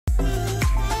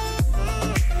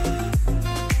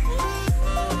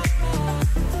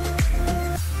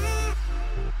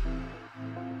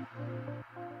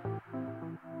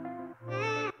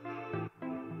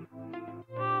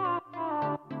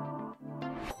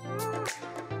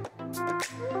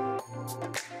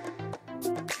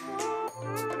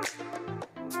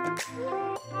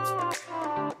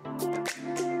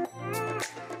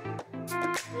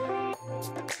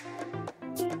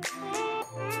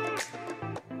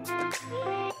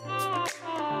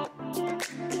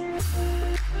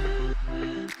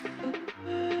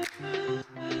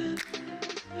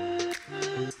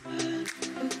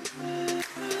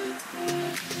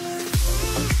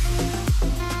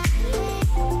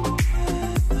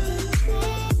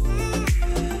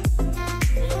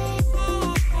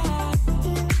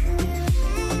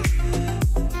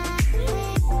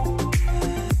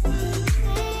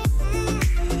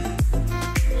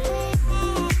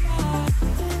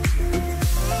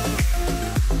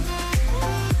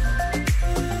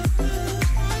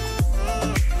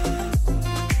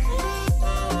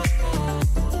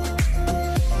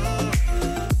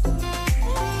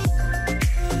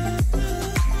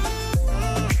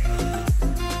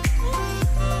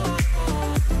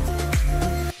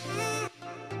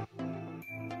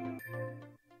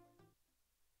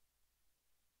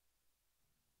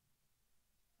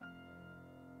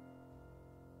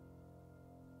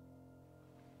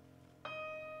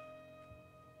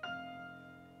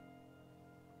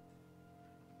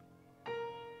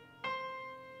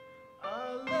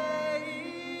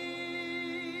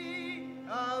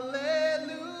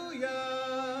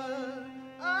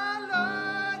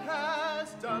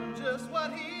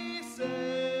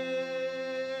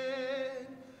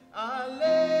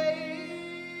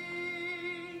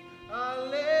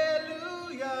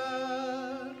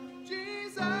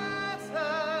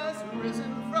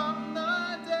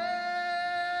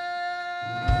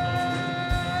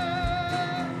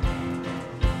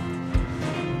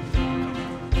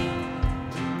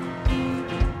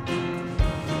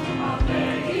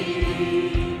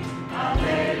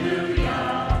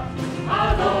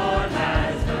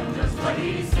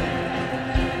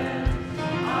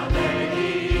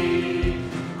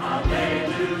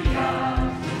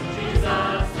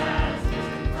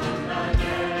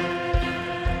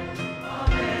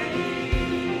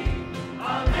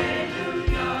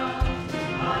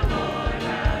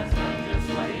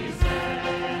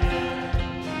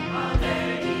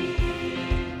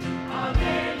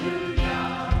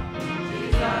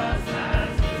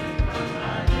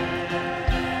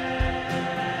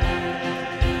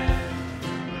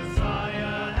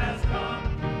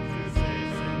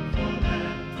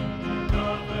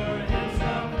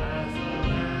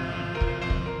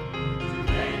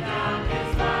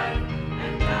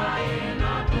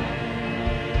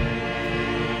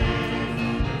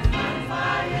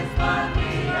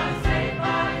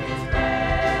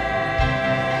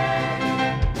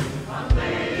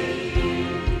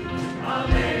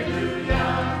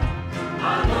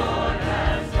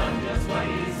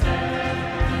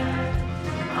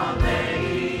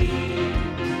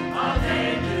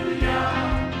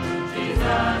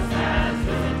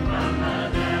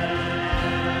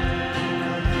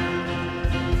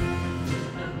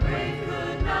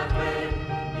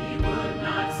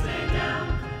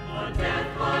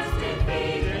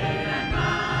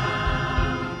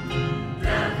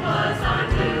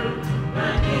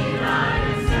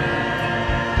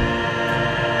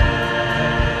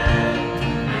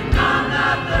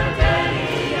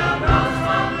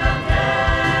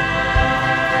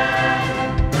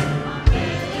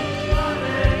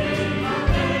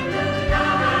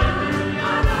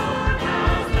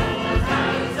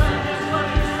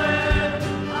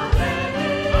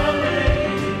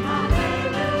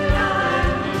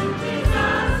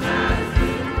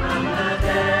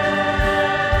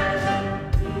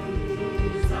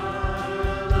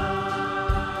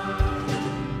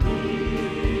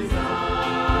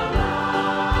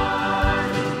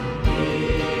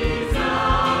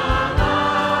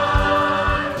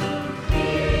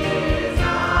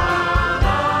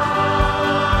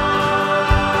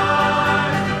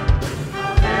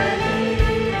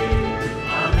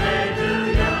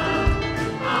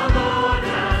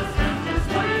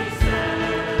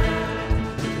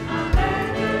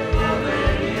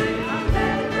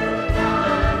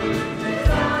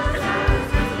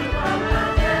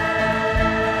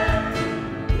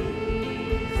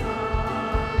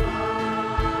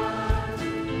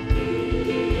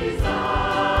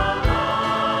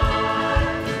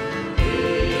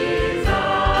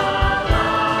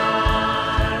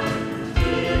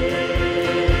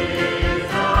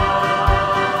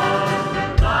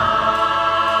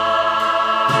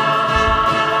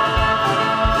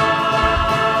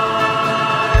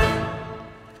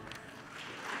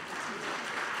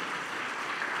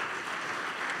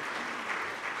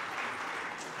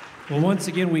Well, once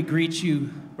again, we greet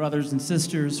you, brothers and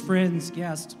sisters, friends,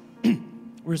 guests.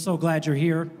 We're so glad you're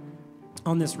here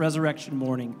on this resurrection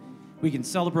morning. We can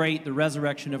celebrate the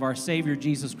resurrection of our Savior,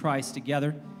 Jesus Christ,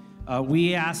 together.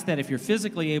 We ask that if you're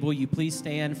physically able, you please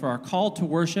stand for our call to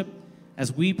worship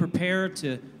as we prepare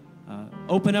to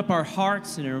open up our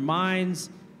hearts and our minds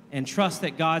and trust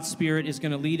that God's Spirit is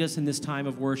going to lead us in this time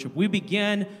of worship. We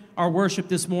begin our worship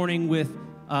this morning with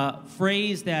a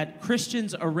phrase that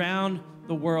Christians around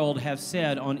the world have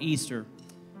said on Easter.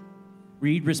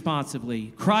 Read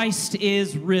responsively. Christ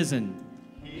is risen.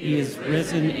 He is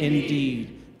risen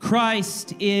indeed.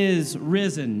 Christ is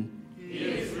risen. He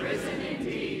is risen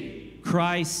indeed.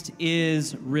 Christ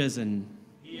is risen.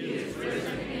 He is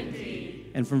risen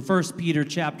indeed. And from 1 Peter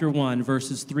chapter 1,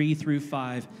 verses 3 through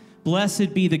 5.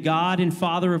 Blessed be the God and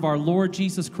Father of our Lord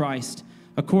Jesus Christ.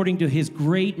 According to his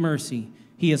great mercy,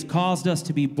 he has caused us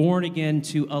to be born again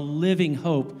to a living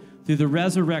hope through the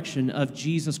resurrection of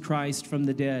Jesus Christ from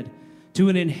the dead, to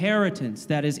an inheritance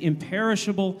that is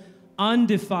imperishable,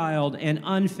 undefiled, and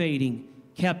unfading,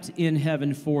 kept in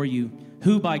heaven for you,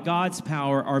 who by God's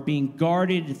power are being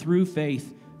guarded through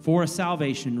faith for a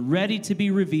salvation ready to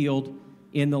be revealed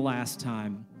in the last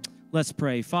time. Let's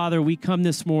pray. Father, we come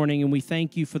this morning and we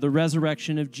thank you for the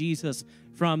resurrection of Jesus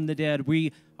from the dead.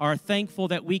 We are thankful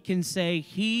that we can say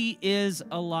he is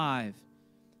alive,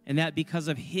 and that because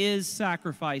of his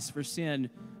sacrifice for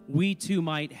sin, we too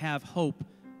might have hope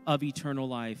of eternal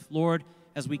life. Lord,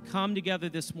 as we come together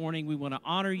this morning, we want to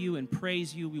honor you and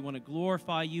praise you. We want to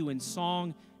glorify you in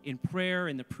song, in prayer,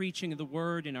 in the preaching of the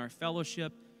word, in our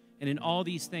fellowship, and in all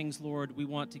these things, Lord, we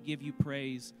want to give you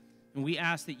praise. And we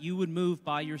ask that you would move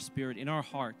by your Spirit in our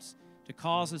hearts to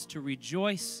cause us to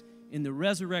rejoice in the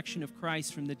resurrection of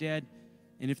Christ from the dead.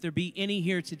 And if there be any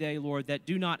here today, Lord, that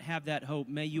do not have that hope,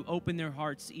 may you open their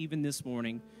hearts even this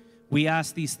morning. We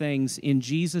ask these things in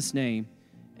Jesus' name.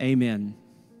 Amen.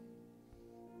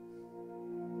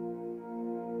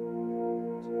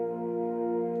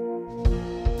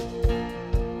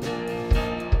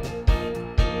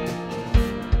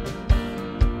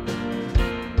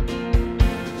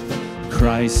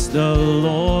 Christ the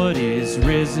Lord is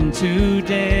risen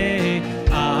today.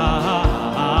 Hallelujah.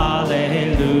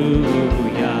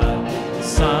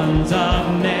 Sons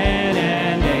of men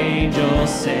and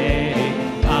angels say,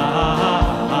 hallelujah.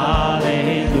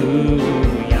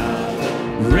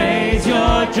 Raise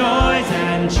your joys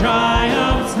and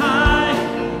triumphs high.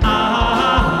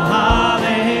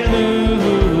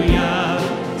 Hallelujah.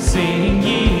 Sing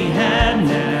ye heaven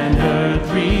and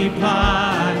earth reply.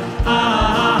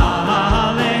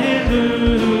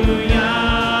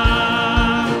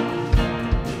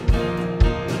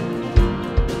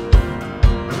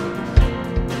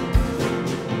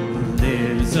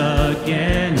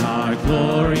 Again, our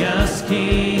glorious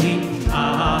King,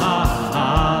 hallelujah.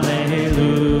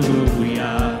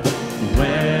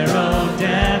 Where, oh,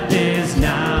 death is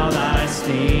now thy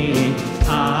sting,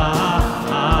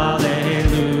 hallelujah.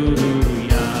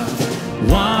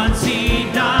 Once he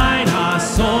died our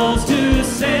souls to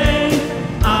save,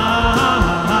 hallelujah.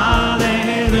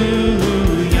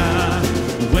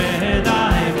 Where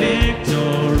thy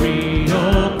victory,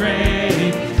 oh, great,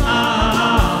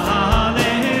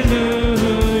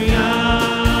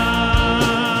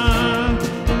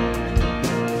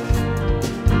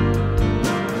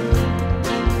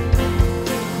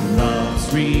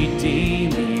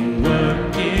 redeeming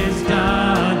work is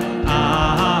done,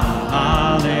 hallelujah.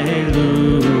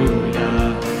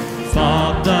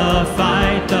 Fought the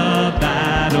fight, the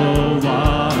battle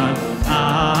won,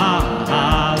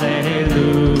 hallelujah.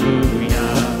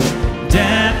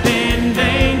 Death in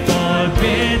vain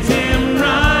forbids him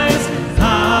rise,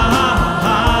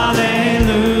 hallelujah.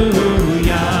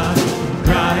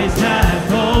 Christ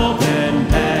hath opened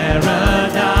paradise,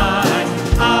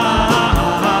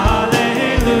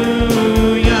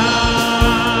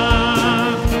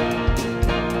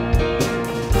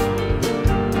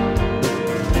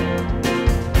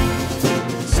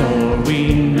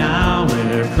 we now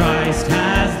where Christ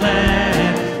has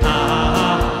led,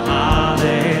 hallelujah.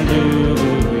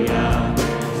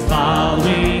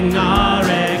 Following our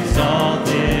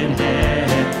exalted head,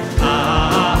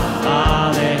 hallelujah.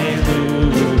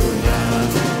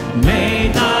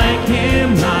 Made like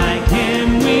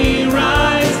him we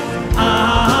rise,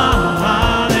 hallelujah.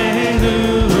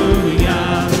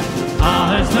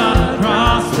 Ours the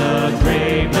cross, the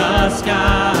grave, the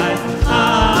skies,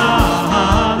 hallelujah.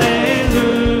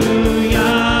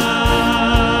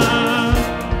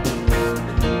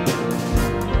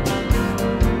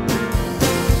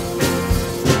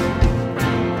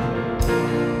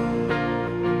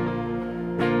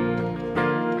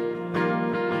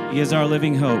 is our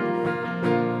living hope.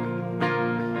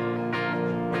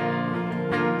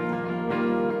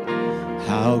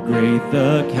 How great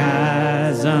the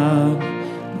chasm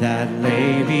that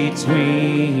lay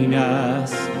between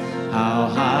us. How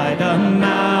high the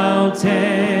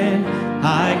mountain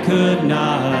I could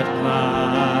not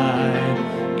climb.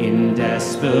 In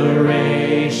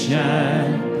desperation,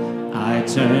 I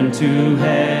turned to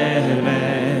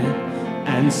heaven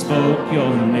and spoke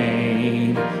your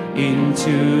name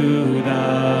into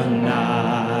the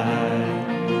night.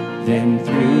 Then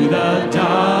through the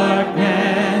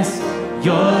darkness,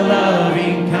 your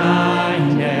loving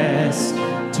kindness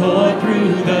tore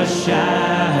through the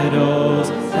shadows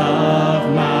of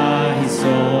my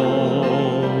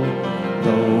soul.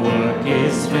 The work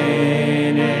is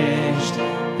finished,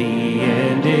 the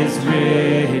end is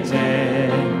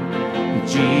written.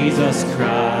 Jesus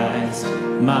Christ,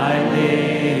 my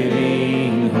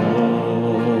living hope.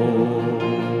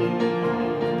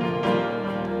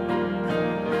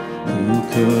 Who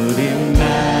could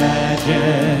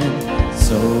imagine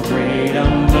so great a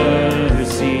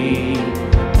mercy?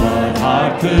 What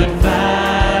heart could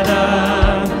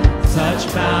fathom such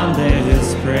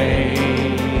boundless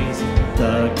praise?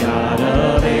 The God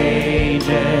of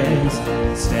ages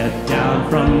stepped down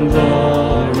from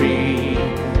glory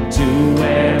to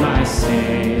wear my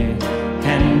sin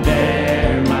and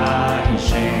bear my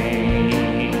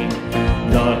shame.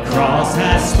 The cross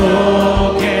has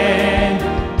spoken,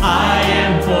 I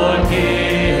am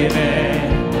forgiven.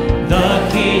 The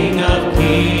King of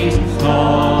Kings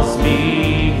calls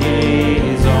me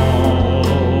his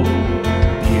own.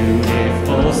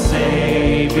 Beautiful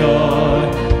Savior,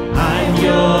 I'm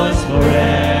yours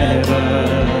forever.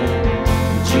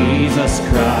 Jesus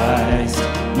Christ,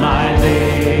 my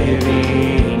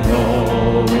living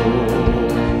hope.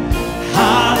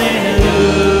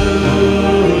 Hallelujah,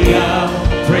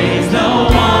 praise the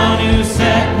one who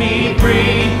set me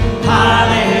free.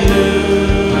 Hallelujah,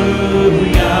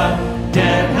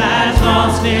 death has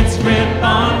lost its grip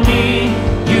on me.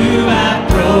 You have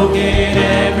broken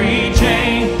every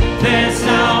chain. There's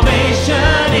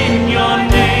salvation in your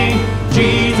name,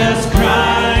 Jesus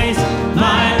Christ,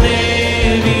 my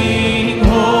living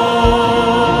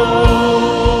hope.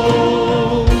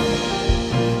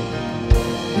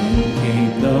 Then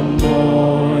came the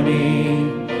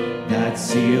morning that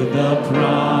sealed the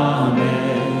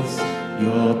promise.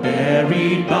 Your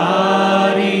buried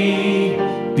body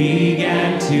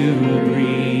began to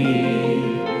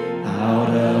breathe. Out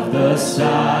of the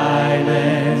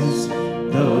silence,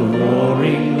 the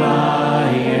roaring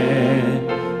lion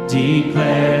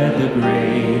declared the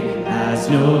grave has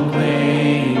no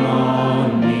claim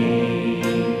on me.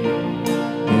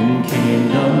 Then came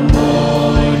the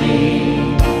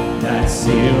morning that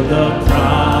sealed the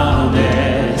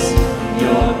promise.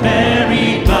 Your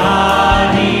buried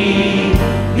body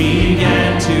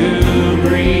began to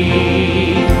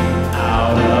breathe.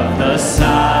 Out of the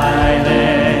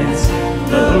silence,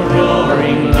 the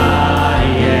roaring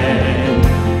lion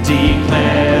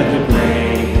declared the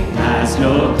grave has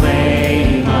no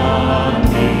claim on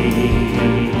me.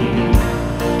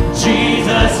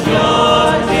 Jesus,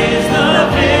 yours is the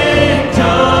victory.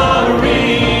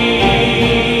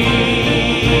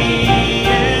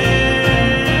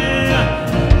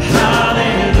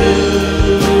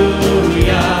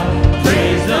 Hallelujah,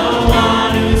 praise the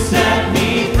one who set me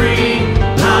free.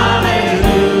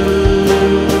 Hallelujah,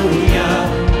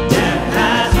 death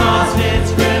has lost its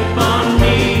grip on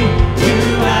me. You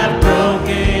have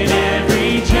broken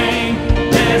every chain.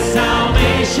 There's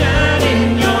salvation in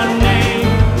your name,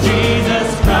 Jesus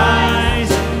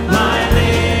Christ, my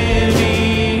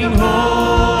living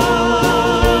hope.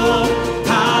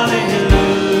 Hallelujah,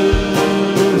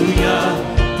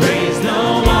 praise the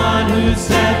one who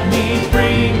set me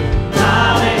free.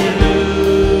 Hallelujah,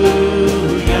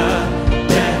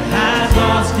 death has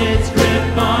lost its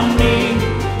grip on me.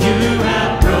 You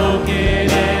have broken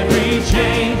every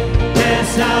chain. There's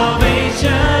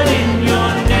salvation in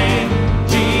your name,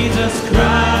 Jesus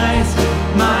Christ,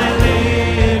 my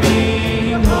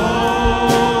living hope.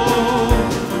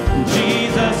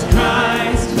 Jesus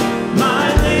Christ, my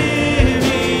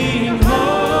living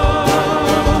hope.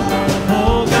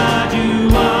 Oh God, you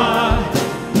are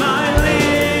my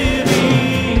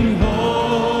living hope.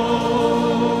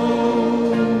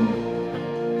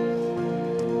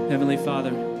 Heavenly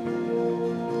Father,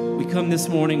 we come this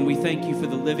morning, we thank you for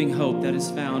the living hope that is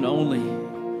found only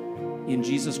in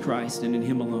Jesus Christ and in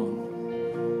him alone.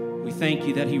 We thank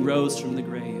you that he rose from the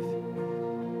grave.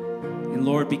 And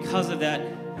Lord, because of that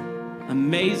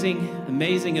amazing,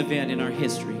 amazing event in our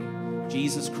history,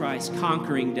 Jesus Christ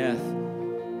conquering death,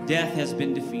 death has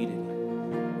been defeated,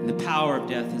 and the power of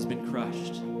death has been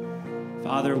crushed.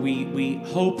 Father, we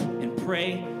hope and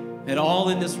pray that all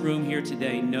in this room here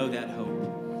today know that hope.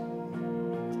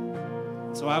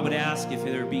 So I would ask if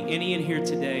there be any in here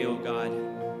today, oh God,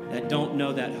 that don't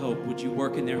know that hope, would you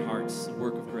work in their hearts a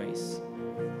work of grace?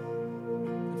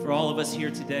 For all of us here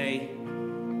today,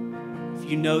 if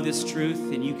you know this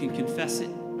truth and you can confess it,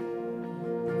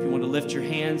 if you want to lift your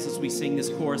hands as we sing this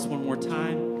chorus one more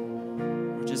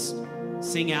time, or just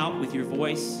sing out with your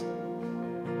voice,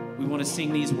 we want to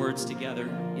sing these words together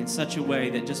in such a way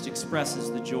that just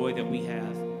expresses the joy that we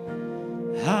have.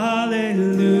 Hallelujah,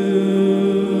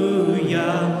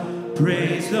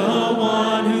 praise the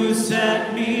one who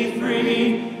set me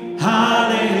free.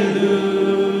 Hallelujah,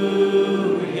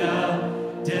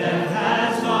 death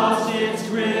has lost its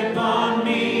grip on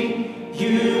me.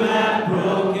 You have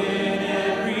broken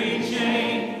every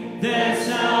chain. There's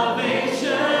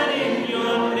salvation in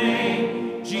your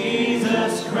name,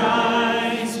 Jesus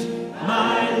Christ,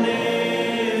 my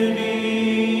living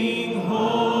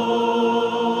hope.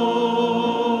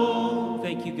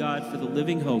 Thank you, God, for the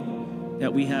living hope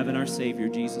that we have in our Savior,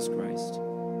 Jesus Christ,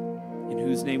 in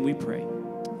whose name we pray.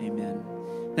 Amen.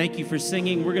 Thank you for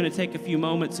singing. We're going to take a few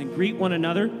moments and greet one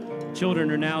another.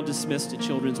 Children are now dismissed to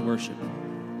children's worship.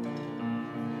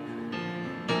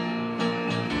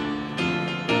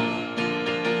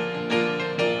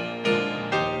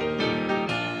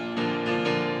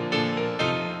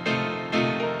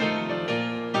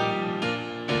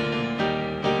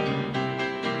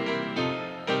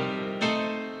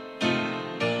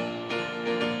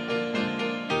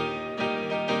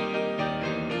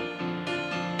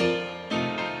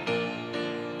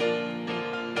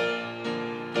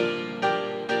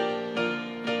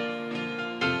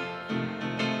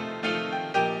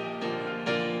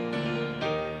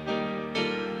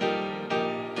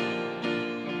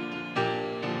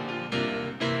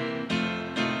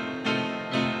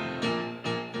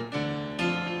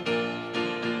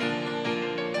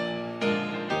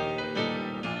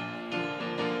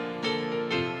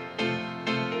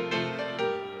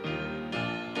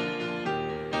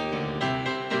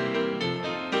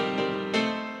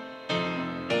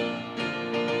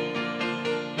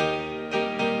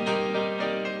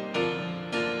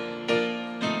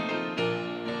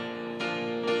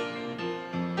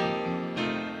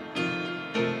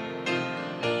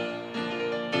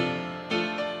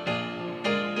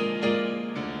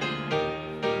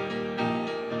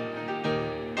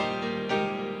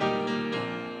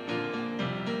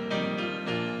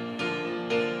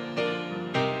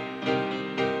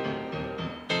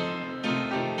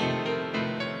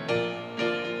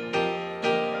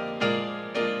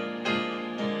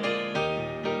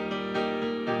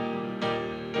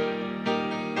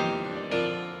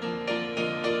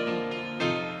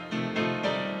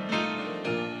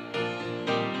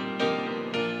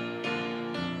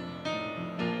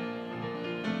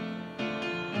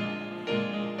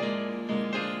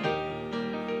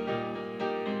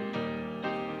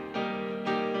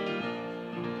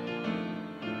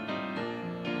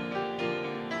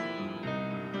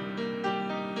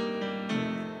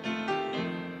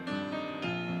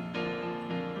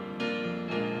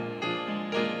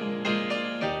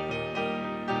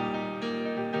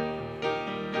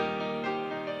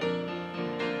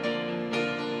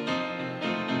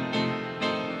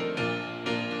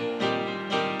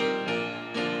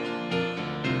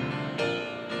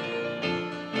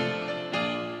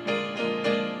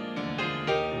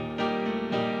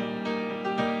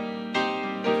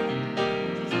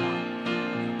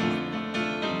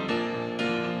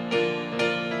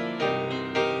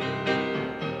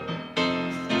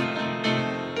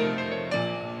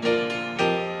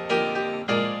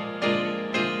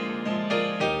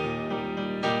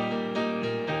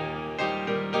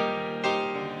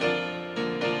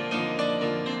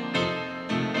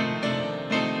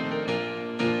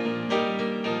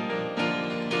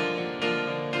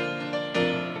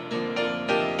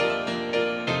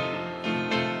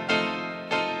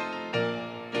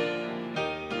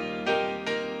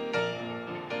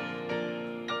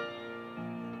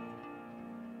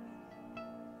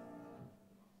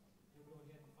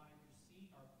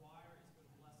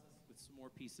 More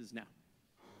pieces now.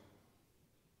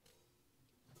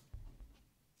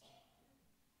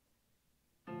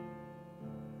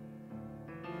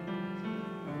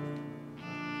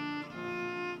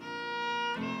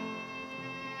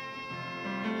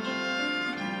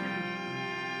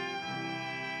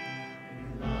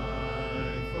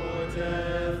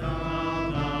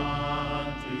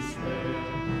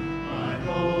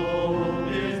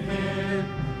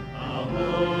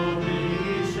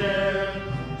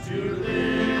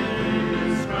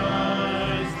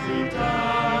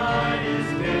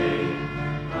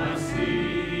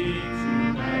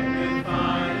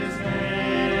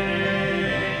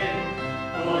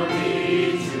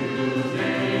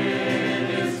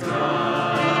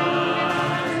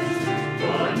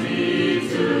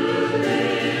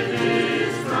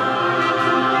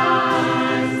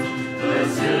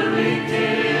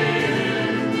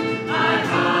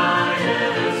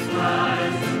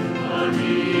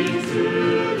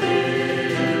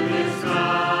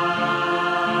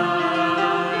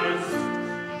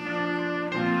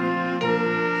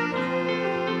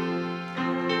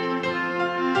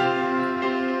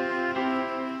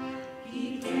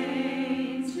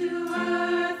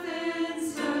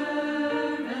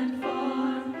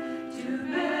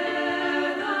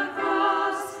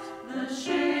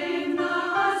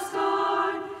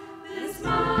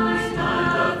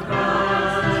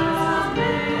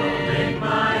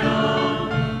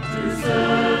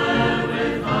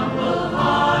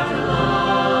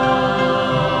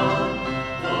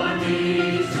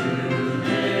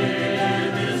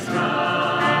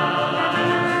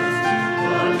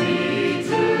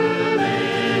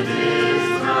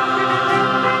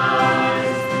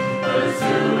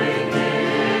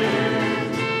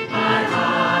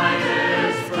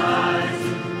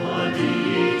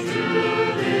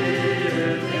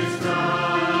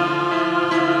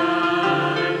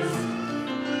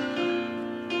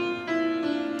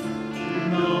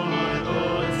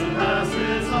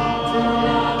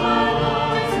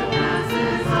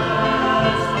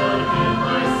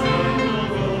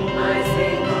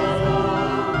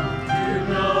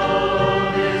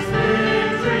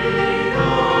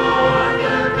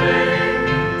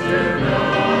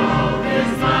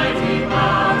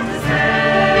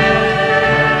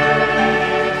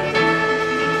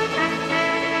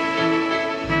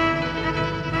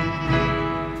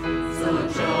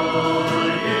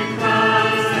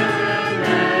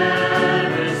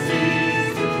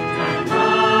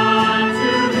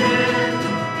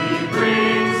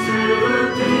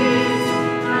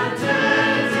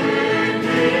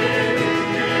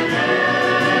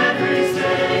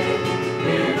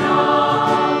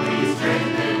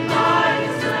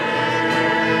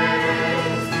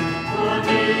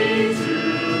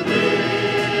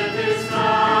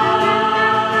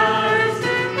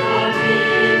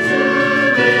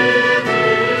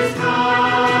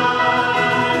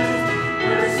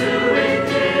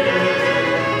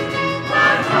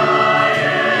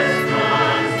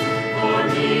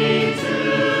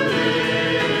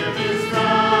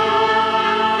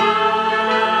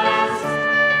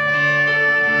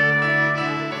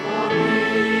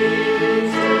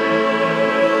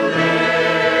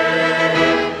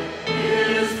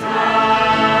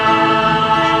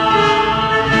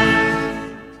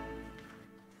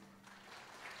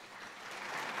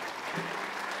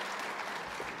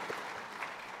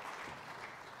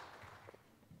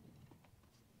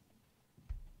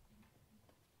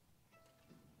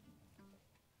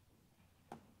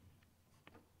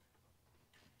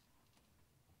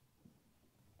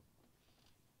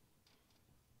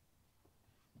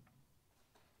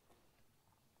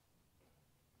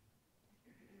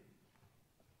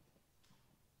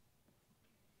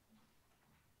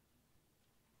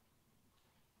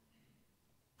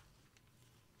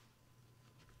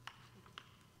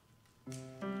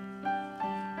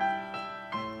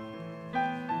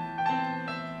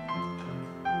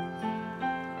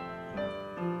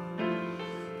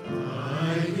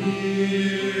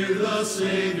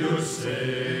 Savior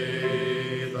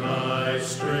say, thy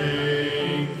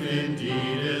strength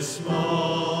indeed is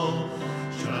small.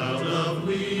 Child of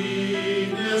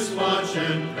weakness, watch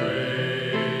and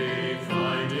pray.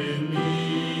 Find in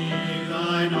me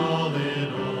thine all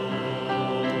in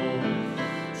all.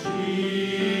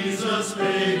 Jesus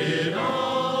paid it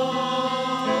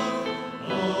all.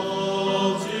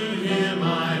 All to him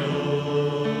I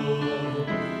owe.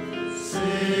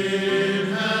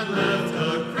 Sin had left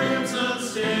a crimson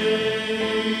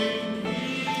stain.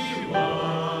 He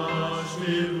washed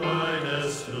it white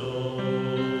as snow.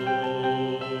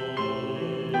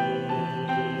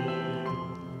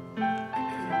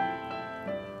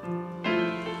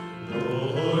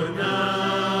 Lord,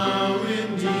 now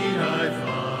indeed I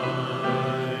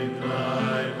find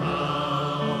thy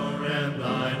power and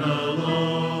thine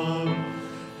alone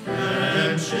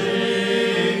can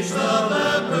change the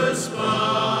leper's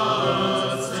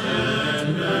spots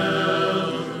and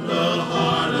melt the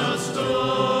heart of stone.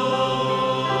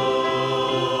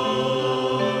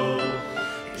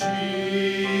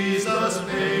 Jesus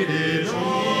paid it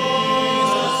all.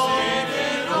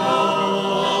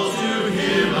 All to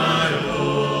him I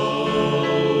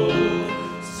owe.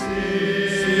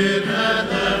 Sin had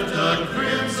left a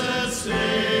crimson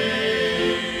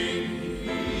stain.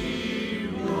 He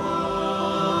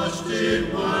washed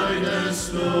it white as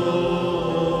snow.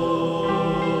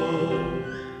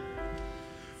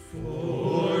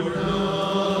 For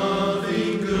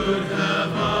nothing good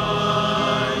have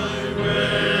I,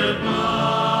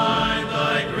 whereby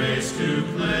thy grace to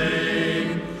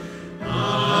claim.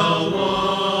 I'll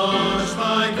wash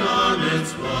my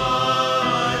garments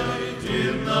white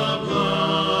in the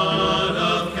blood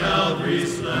of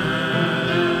Calvary's Lamb.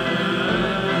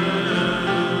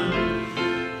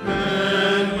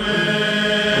 And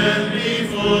when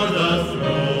before the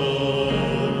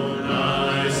throne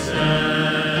I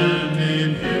stand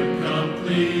in him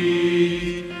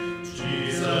complete,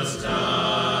 Jesus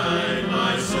died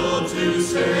my soul to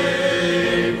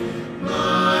save.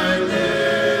 My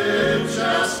lips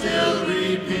shall still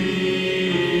repeat,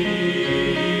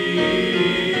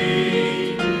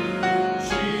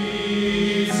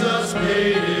 Jesus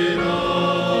paid it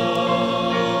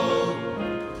all.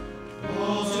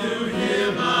 All to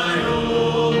him I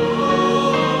owe.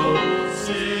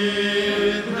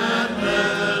 Sin had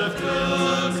left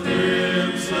a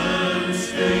crimson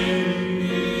stain.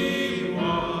 He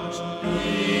washed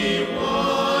it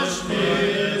white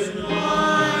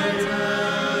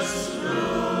as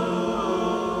snow.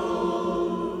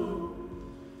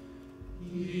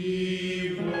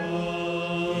 He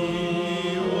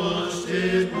washed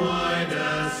it white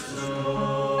as snow.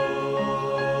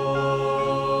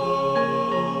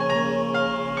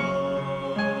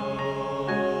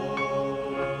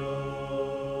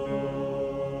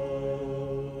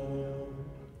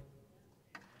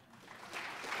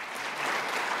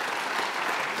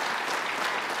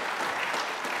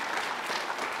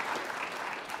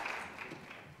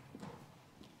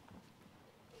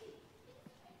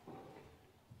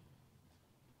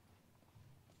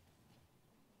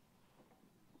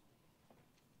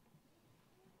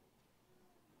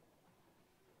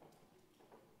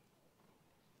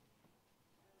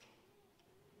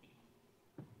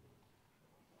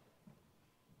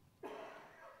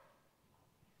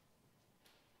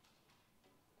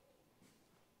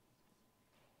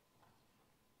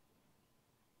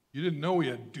 You didn't know we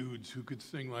had dudes who could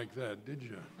sing like that, did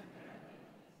you?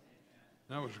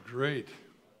 That was great.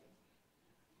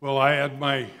 Well, I add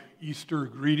my Easter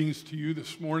greetings to you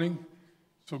this morning.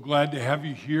 So glad to have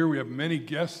you here. We have many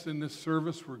guests in this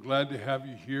service. We're glad to have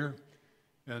you here.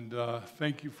 And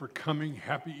thank you for coming.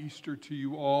 Happy Easter to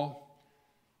you all.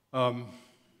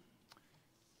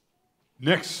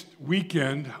 Next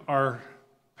weekend, our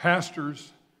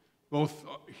pastors, both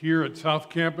here at South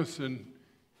Campus and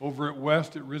over at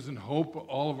West at Risen Hope,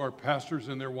 all of our pastors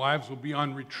and their wives will be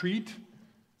on retreat.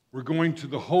 We're going to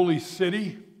the Holy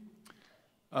City,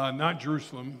 not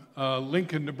Jerusalem,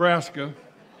 Lincoln, Nebraska,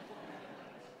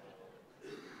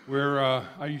 where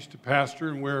I used to pastor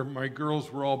and where my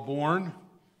girls were all born,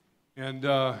 and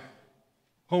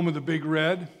home of the Big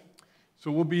Red.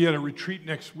 So we'll be at a retreat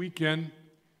next weekend.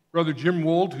 Brother Jim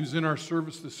Wold, who's in our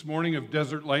service this morning of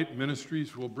Desert Light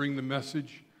Ministries, will bring the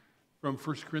message from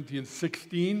 1 Corinthians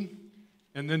 16.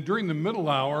 And then during the middle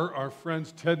hour, our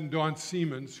friends Ted and Dawn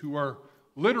Siemens, who are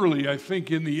literally, I think,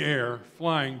 in the air,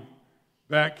 flying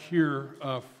back here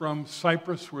from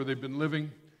Cyprus, where they've been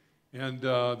living, and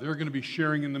they're going to be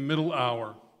sharing in the middle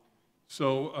hour.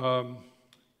 So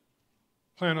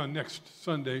plan on next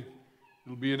Sunday.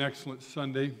 It'll be an excellent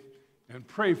Sunday. And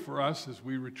pray for us as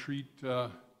we retreat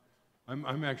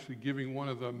I'm actually giving one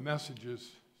of the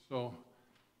messages, so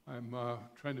I'm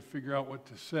trying to figure out what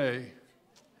to say.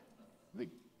 I think,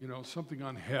 something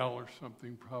on hell or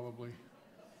something probably.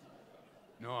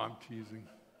 No, I'm teasing.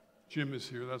 Jim is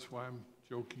here, that's why I'm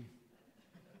joking.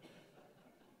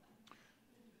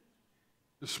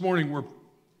 This morning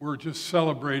we're just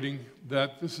celebrating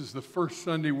that this is the first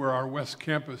Sunday where our West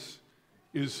Campus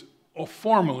is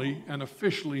formally and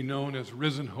officially known as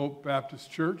Risen Hope Baptist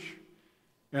Church.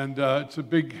 And it's a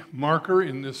big marker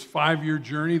in this 5-year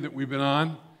journey that we've been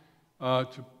on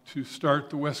to start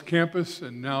the West Campus,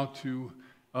 and now to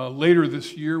later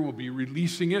this year we'll be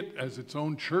releasing it as its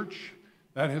own church.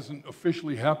 That hasn't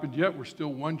officially happened yet. We're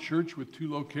still one church with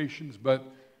 2 locations, but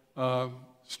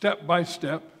step by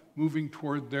step moving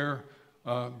toward their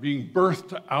being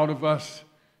birthed out of us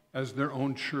as their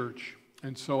own church.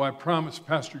 And so I promised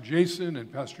Pastor Jason and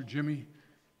Pastor Jimmy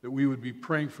that we would be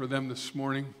praying for them this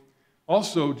morning.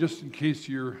 Also, just in case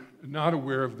you're not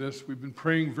aware of this, we've been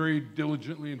praying very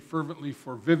diligently and fervently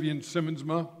for Vivian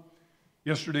Simmonsma.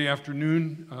 Yesterday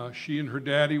afternoon, she and her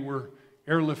daddy were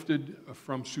airlifted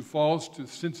from Sioux Falls to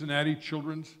Cincinnati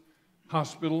Children's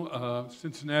Hospital.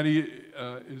 Cincinnati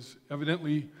is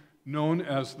evidently known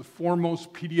as the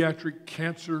foremost pediatric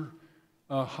cancer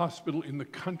hospital in the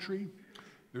country.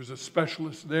 There's a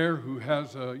specialist there who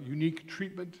has a unique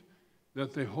treatment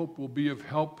that they hope will be of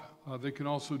help. They can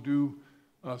also do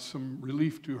some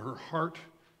relief to her heart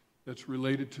that's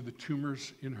related to the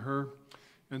tumors in her.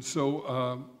 And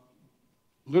so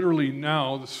literally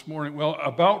now, this morning, well,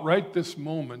 about right this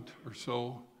moment or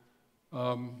so,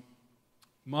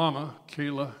 Mama,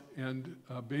 Kayla, and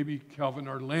baby Calvin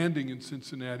are landing in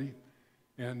Cincinnati,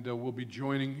 and we'll be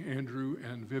joining Andrew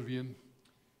and Vivian.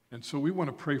 And so we want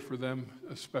to pray for them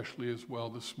especially as well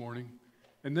this morning.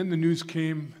 And then the news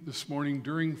came this morning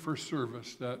during first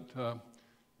service that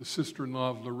the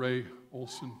sister-in-law of Lorraine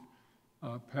Olson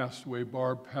passed away.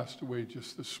 Barb passed away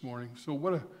just this morning. So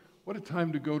what a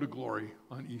time to go to glory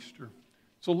on Easter.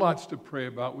 So lots to pray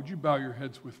about. Would you bow your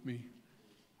heads with me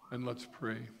and let's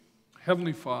pray.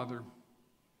 Heavenly Father,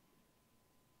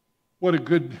 what a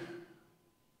good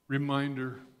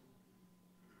reminder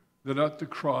that at the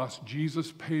cross,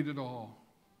 Jesus paid it all.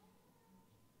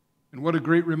 And what a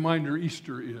great reminder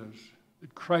Easter is,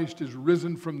 that Christ is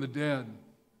risen from the dead.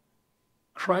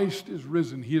 Christ is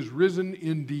risen. He is risen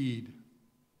indeed.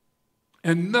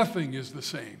 And nothing is the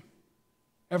same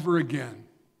ever again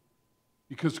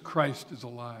because Christ is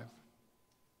alive.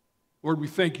 Lord, we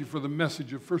thank you for the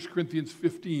message of 1 Corinthians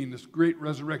 15, this great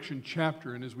resurrection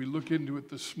chapter. And as we look into it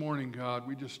this morning, God,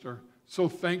 we just are so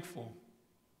thankful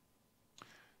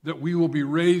that we will be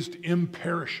raised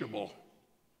imperishable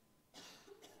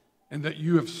and that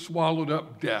you have swallowed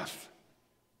up death.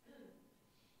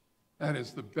 That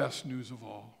is the best news of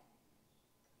all.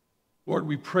 Lord,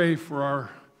 we pray for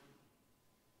our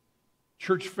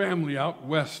church family out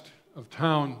west of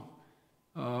town,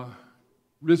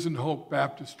 Risen Hope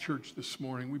Baptist Church this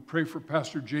morning. We pray for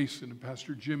Pastor Jason and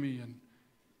Pastor Jimmy,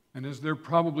 and as they're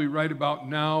probably right about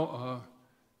now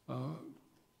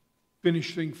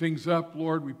finishing things up,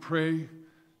 Lord, we pray.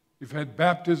 We've had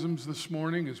baptisms this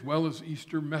morning as well as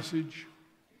Easter message.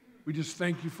 We just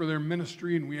thank you for their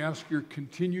ministry, and we ask your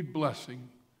continued blessing.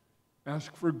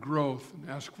 Ask for growth and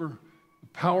ask for the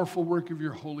powerful work of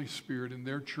your Holy Spirit in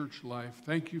their church life.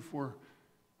 Thank you for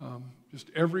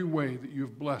just every way that you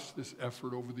have blessed this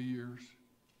effort over the years.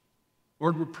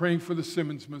 Lord, we're praying for the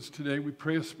Simmonsmans today. We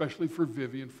pray especially for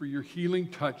Vivian, for your healing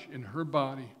touch in her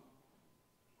body.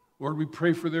 Lord, we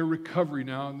pray for their recovery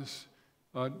now in this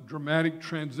dramatic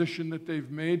transition that they've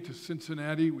made to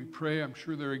Cincinnati. We pray, I'm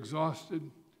sure they're exhausted.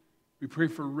 We pray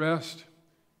for rest,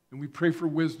 and we pray for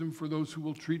wisdom for those who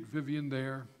will treat Vivian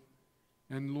there.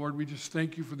 And Lord, we just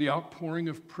thank you for the outpouring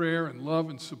of prayer and love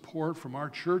and support from our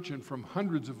church and from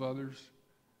hundreds of others.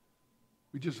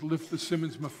 We just lift the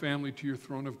Simmonsma family to your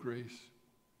throne of grace.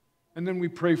 And then we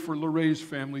pray for Lorraine's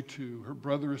family too, her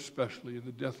brother especially, and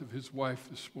the death of his wife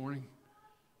this morning.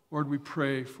 Lord, we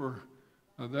pray for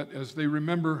that as they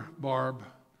remember Barb,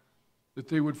 that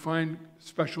they would find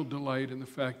special delight in the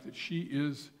fact that she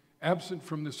is absent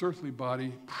from this earthly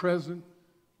body, present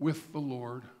with the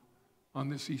Lord on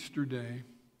this Easter day.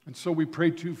 And so we pray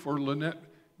too for Lynette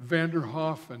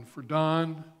Vanderhoff and for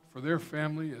Don, for their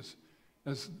family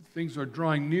as things are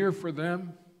drawing near for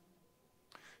them.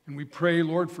 And we pray,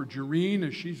 Lord, for Jareen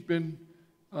as she's been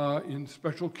in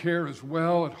special care as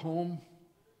well at home.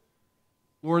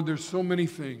 Lord, there's so many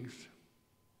things.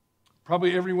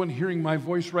 Probably everyone hearing my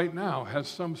voice right now has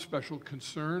some special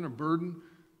concern, a burden,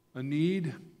 a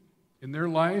need in their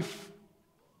life.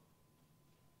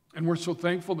 And we're so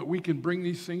thankful that we can bring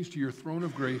these things to your throne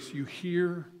of grace. You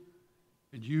hear,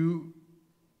 and you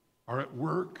are at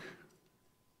work,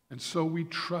 and so we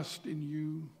trust in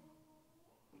you.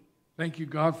 Thank you,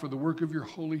 God, for the work of your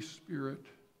Holy Spirit.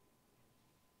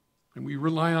 And we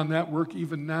rely on that work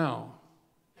even now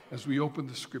as we open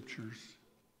the Scriptures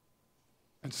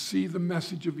and see the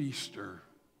message of Easter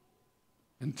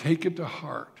and take it to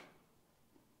heart.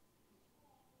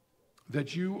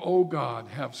 That you, O God,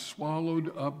 have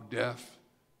swallowed up death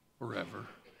forever.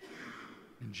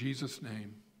 In Jesus'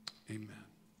 name, amen.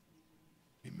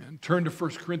 Amen. Turn to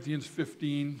 1 Corinthians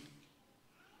 15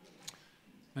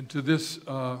 and to this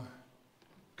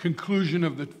conclusion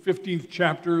of the 15th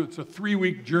chapter. It's a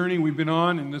 3-week journey we've been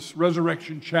on in this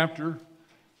resurrection chapter.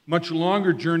 Much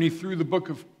longer journey through the book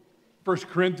of 1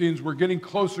 Corinthians. We're getting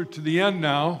closer to the end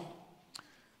now.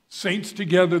 Saints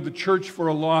together, the church for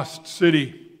a lost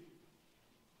city.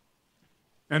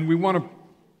 And we want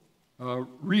to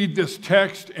read this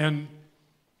text and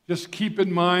just keep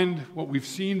in mind what we've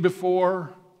seen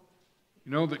before.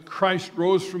 You know, that Christ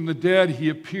rose from the dead. He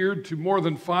appeared to more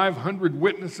than 500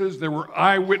 witnesses. There were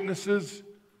eyewitnesses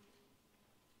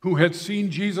who had seen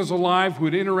Jesus alive, who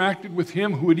had interacted with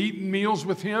him, who had eaten meals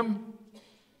with him,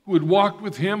 who had walked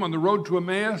with him on the road to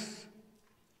Emmaus.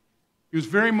 He was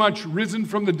very much risen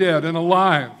from the dead and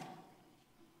alive.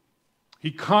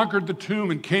 He conquered the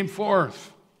tomb and came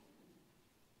forth.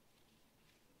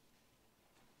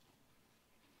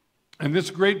 And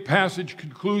this great passage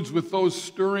concludes with those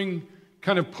stirring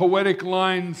kind of poetic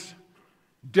lines.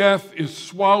 Death is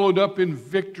swallowed up in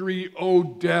victory. O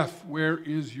death, where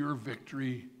is your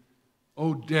victory?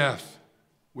 O death,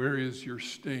 where is your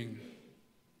sting?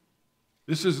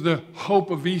 This is the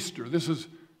hope of Easter. This is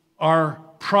our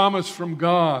promise from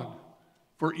God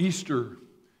for Easter.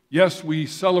 Yes, we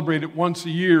celebrate it once a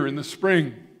year in the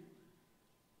spring.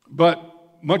 But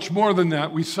much more than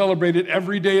that, we celebrate it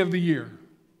every day of the year.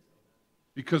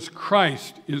 Because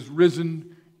Christ is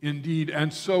risen indeed,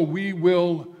 and so we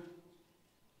will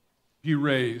be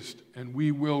raised, and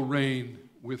we will reign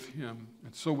with him.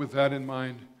 And so with that in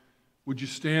mind, would you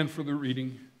stand for the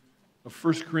reading of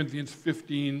 1 Corinthians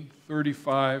 15,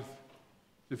 35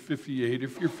 to 58.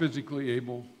 If you're physically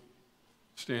able,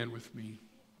 stand with me.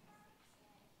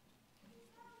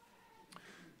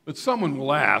 But someone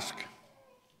will ask,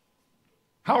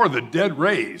 how are the dead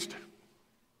raised?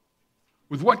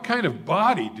 With what kind of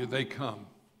body do they come?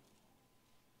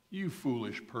 You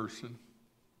foolish person.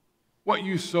 What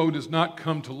you sow does not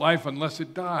come to life unless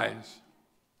it dies.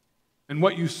 And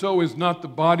what you sow is not the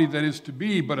body that is to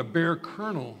be, but a bare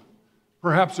kernel,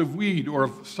 perhaps of wheat or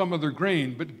of some other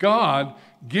grain. But God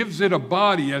gives it a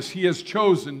body as he has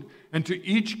chosen, and to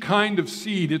each kind of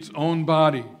seed its own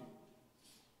body.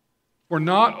 For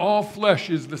not all flesh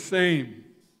is the same,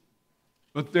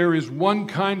 but there is one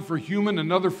kind for human,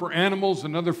 another for animals,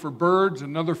 another for birds,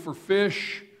 another for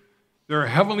fish. There are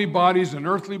heavenly bodies and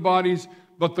earthly bodies,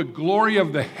 but the glory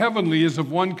of the heavenly is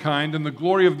of one kind, and the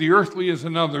glory of the earthly is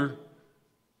another.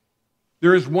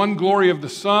 There is one glory of the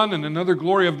sun, and another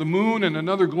glory of the moon, and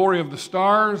another glory of the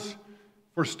stars.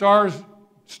 For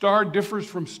star differs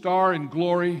from star in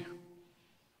glory.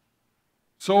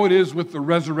 So it is with the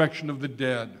resurrection of the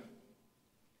dead.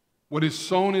 What is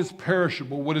sown is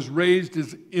perishable. What is raised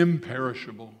is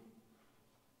imperishable.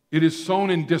 It is sown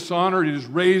in dishonor. It is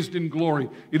raised in glory.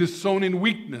 It is sown in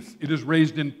weakness. It is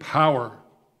raised in power.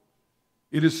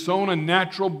 It is sown a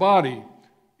natural body.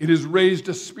 It is raised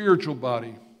a spiritual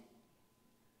body.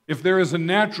 If there is a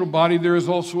natural body, there is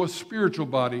also a spiritual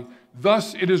body.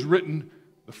 Thus it is written,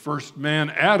 the first man,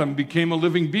 Adam, became a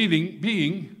living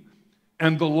being,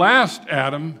 and the last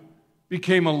Adam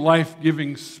became a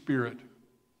life-giving spirit.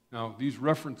 Now, these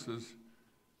references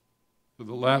to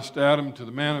the last Adam, to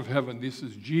the man of heaven, this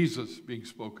is Jesus being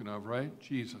spoken of, right?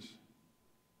 Jesus.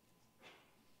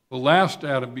 The last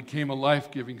Adam became a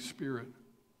life-giving spirit.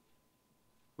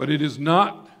 But it is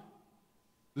not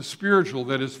the spiritual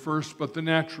that is first, but the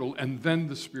natural, and then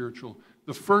the spiritual.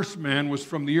 The first man was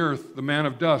from the earth, the man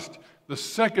of dust. The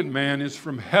second man is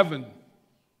from heaven.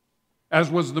 As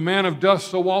was the man of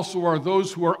dust, so also are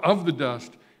those who are of the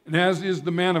dust. And as is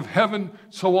the man of heaven,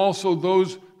 so also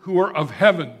those who are of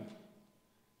heaven.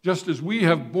 Just as we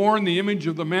have borne the image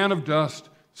of the man of dust,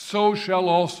 so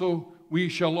we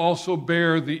shall also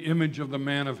bear the image of the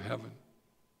man of heaven.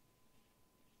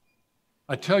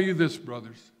 I tell you this,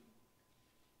 brothers,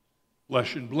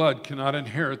 flesh and blood cannot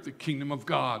inherit the kingdom of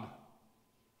God,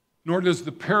 nor does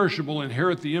the perishable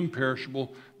inherit the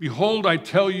imperishable. Behold, I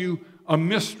tell you a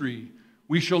mystery.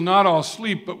 We shall not all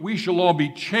sleep, but we shall all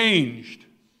be changed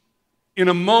in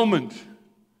a moment,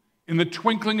 in the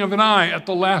twinkling of an eye, at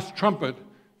the last trumpet.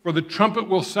 For the trumpet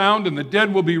will sound, and the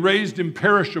dead will be raised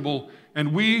imperishable,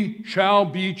 and we shall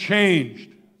be changed.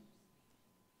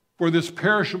 For this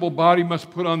perishable body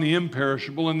must put on the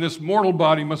imperishable, and this mortal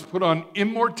body must put on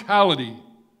immortality.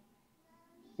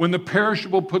 When the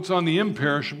perishable puts on the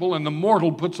imperishable, and the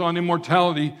mortal puts on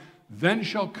immortality, then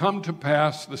shall come to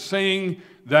pass the saying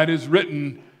that is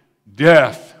written,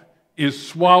 death is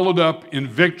swallowed up in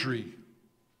victory.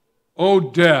 O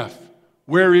death,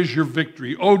 where is your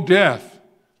victory? O death,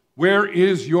 where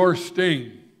is your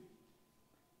sting?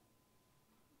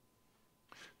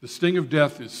 The sting of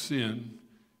death is sin,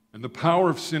 and the power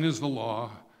of sin is the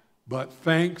law, but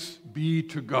thanks be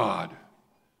to God,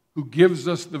 who gives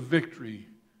us the victory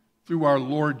through our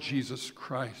Lord Jesus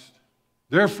Christ.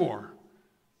 Therefore,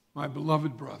 my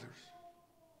beloved brothers,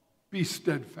 be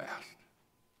steadfast,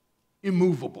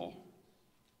 immovable,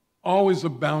 always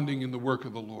abounding in the work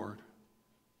of the Lord,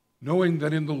 knowing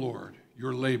that in the Lord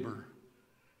your labor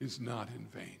is not in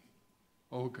vain.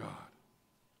 Oh God,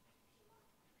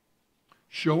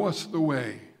 show us the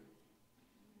way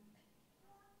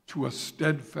to a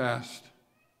steadfast,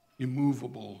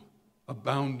 immovable,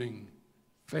 abounding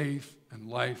faith and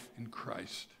life in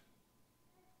Christ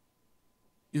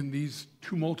in these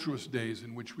tumultuous days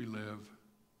in which we live.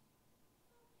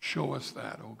 Show us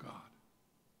that, oh God.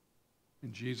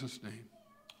 In Jesus' name,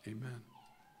 amen.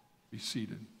 Be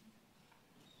seated.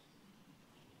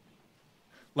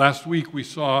 Last week we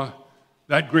saw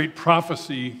that great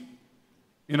prophecy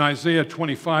in Isaiah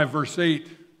 25, verse 8,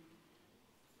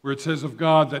 where it says of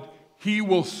God that He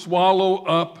will swallow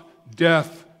up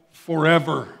death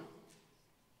forever.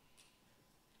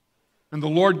 And the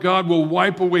Lord God will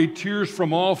wipe away tears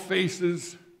from all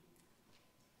faces,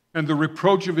 and the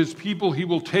reproach of His people He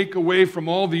will take away from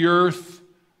all the earth,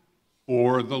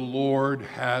 for the Lord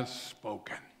has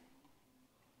spoken.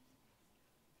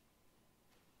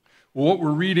 Well, what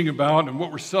we're reading about and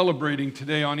what we're celebrating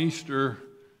today on Easter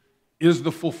is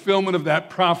the fulfillment of that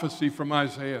prophecy from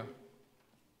Isaiah.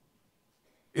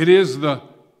 It is the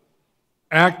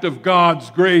act of God's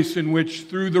grace in which,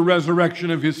 through the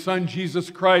resurrection of His Son, Jesus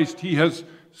Christ, He has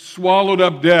swallowed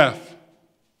up death.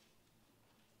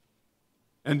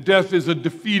 And death is a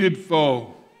defeated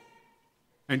foe.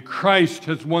 And Christ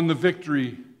has won the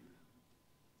victory.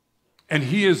 And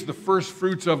He is the first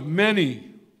fruits of many.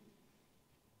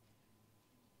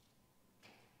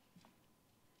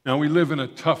 Now, we live in a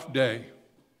tough day.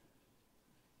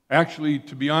 Actually,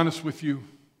 to be honest with you,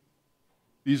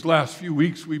 these last few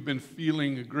weeks we've been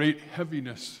feeling a great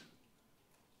heaviness.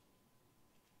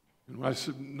 And I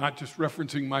said, not just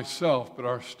referencing myself, but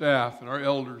our staff and our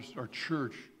elders, our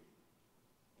church,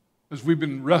 as we've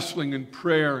been wrestling in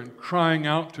prayer and crying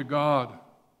out to God.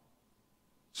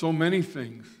 So many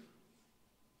things.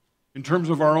 In terms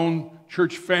of our own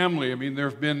church family, I mean, there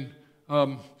have been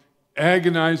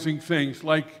agonizing things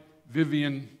like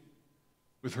Vivian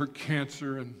with her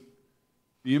cancer and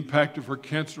the impact of her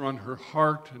cancer on her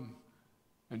heart,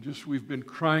 and just we've been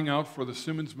crying out for the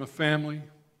Simmonsma family.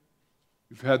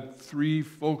 We've had 3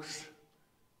 folks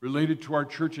related to our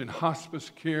church in hospice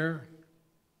care.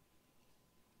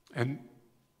 And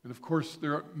of course,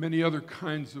 there are many other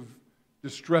kinds of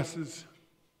distresses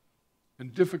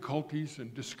and difficulties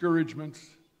and discouragements.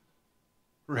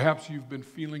 Perhaps you've been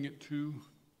feeling it too.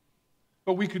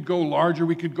 But we could go larger.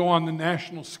 We could go on the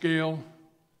national scale,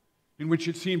 in which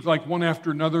it seems like one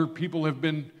after another people have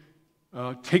been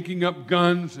taking up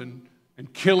guns and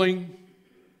killing.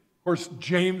 Of course,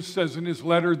 James says in his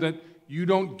letter that you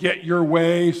don't get your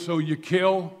way, so you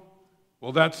kill.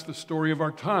 Well, that's the story of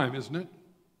our time, isn't it?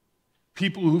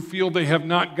 People who feel they have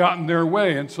not gotten their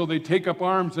way, and so they take up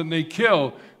arms and they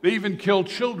kill. They even kill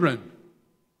children.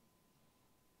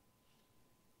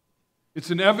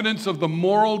 It's an evidence of the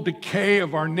moral decay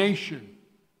of our nation.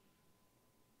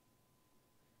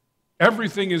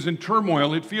 Everything is in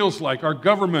turmoil, it feels like. Our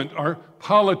government, our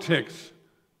politics,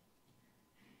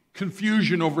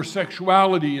 confusion over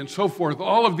sexuality and so forth.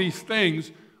 All of these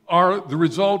things are the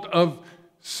result of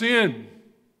sin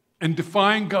and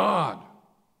defying God.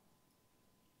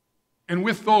 And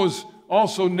with those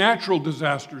also natural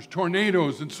disasters,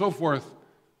 tornadoes and so forth.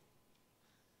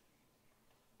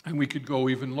 And we could go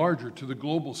even larger to the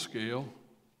global scale.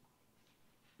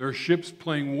 There are ships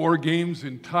playing war games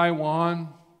in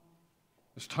Taiwan.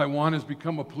 As Taiwan has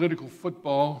become a political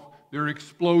football, there are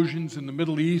explosions in the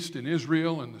Middle East and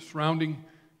Israel and the surrounding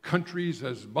countries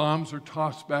as bombs are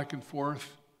tossed back and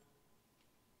forth.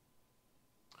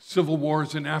 Civil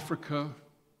wars in Africa,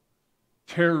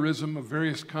 terrorism of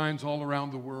various kinds all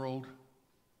around the world.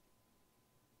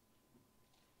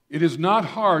 It is not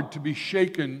hard to be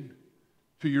shaken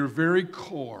to your very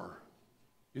core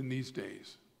in these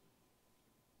days.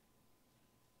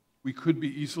 we could be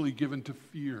easily given to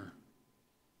fear.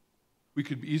 We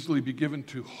could easily be given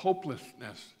to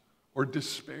hopelessness or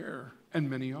despair, and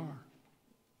many are.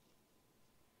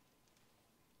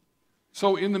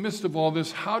 So in the midst of all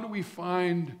this, how do we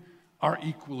find our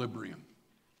equilibrium?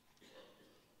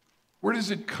 Where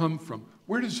does it come from?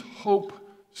 Where does hope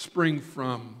spring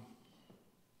from?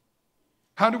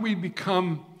 How do we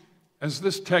become, as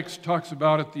this text talks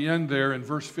about at the end there in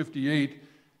verse 58,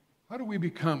 how do we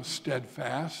become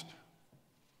steadfast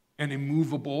and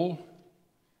immovable?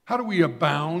 How do we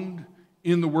abound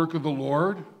in the work of the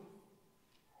Lord?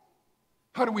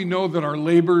 How do we know that our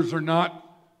labors are not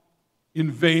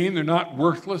in vain, they're not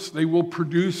worthless, they will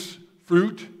produce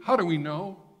fruit? How do we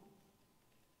know?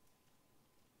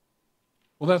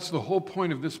 Well, that's the whole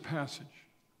point of this passage.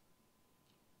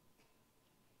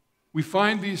 We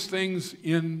find these things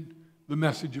in the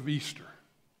message of Easter.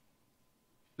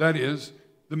 That is,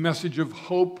 the message of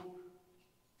hope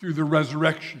through the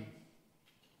resurrection.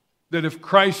 That if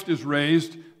Christ is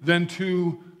raised, then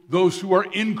too those who are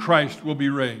in Christ will be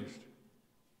raised.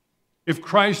 If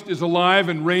Christ is alive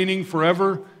and reigning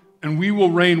forever, and we will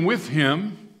reign with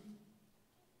him,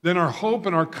 then our hope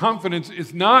and our confidence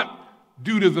is not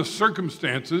due to the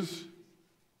circumstances,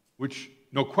 which,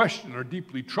 no question, are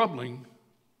deeply troubling,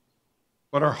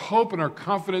 but our hope and our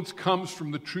confidence comes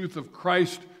from the truth of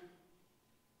Christ,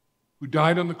 who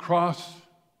died on the cross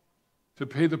to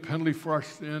pay the penalty for our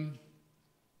sin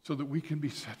so that we can be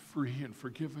set free and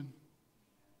forgiven.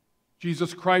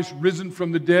 Jesus Christ risen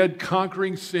from the dead,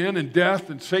 conquering sin and death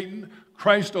and Satan.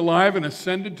 Christ alive and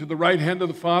ascended to the right hand of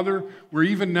the Father, where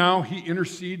even now he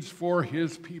intercedes for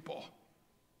his people.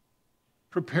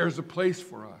 Prepares a place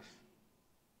for us.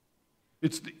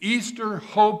 It's the Easter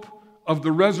hope of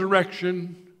the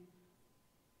resurrection.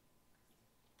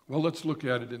 Well, let's look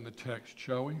at it in the text,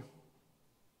 shall we?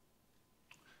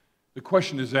 The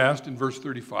question is asked in verse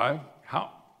 35,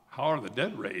 how are the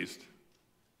dead raised?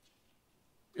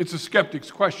 It's a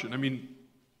skeptic's question. I mean,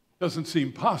 doesn't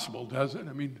seem possible, does it?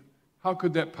 I mean, how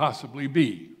could that possibly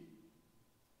be?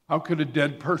 How could a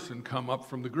dead person come up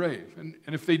from the grave? And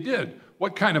if they did,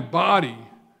 what kind of body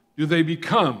do they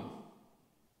become?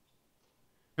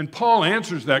 And Paul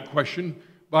answers that question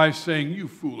by saying, you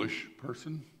foolish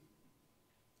person.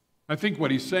 I think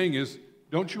what he's saying is,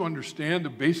 don't you understand the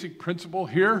basic principle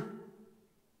here?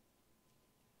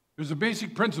 There's a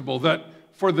basic principle that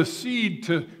for the seed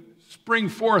to spring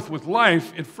forth with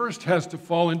life, it first has to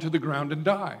fall into the ground and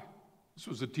die. This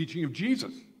was the teaching of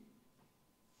Jesus,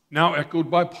 now echoed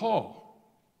by Paul.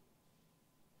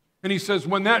 And he says,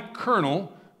 when that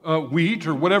kernel, wheat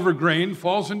or whatever grain,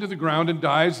 falls into the ground and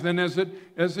dies, then as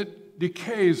it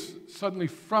decays, suddenly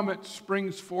from it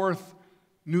springs forth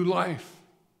new life.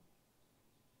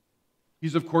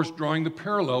 He's, of course, drawing the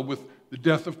parallel with the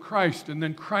death of Christ, and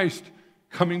then Christ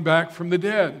coming back from the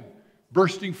dead,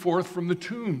 bursting forth from the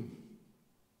tomb.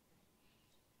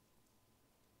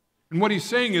 And what he's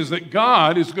saying is that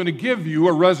God is going to give you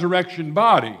a resurrection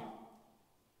body.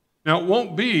 Now, it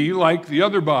won't be like the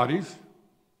other bodies.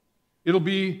 It'll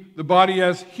be the body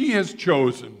as he has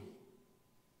chosen.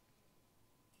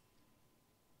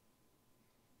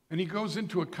 And he goes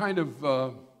into a kind of,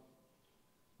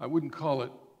 I wouldn't call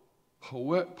it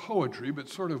poetry, but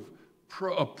sort of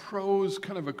a prose,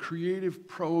 kind of a creative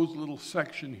prose little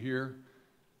section here.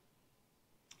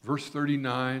 Verse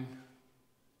 39,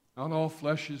 not all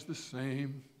flesh is the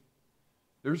same.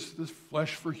 There's this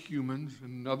flesh for humans,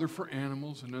 and another for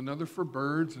animals, and another for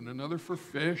birds, and another for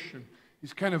fish. And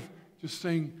he's kind of just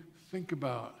saying, think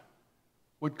about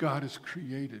what God has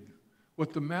created,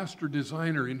 what the master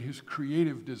designer in his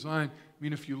creative design. I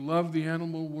mean, if you love the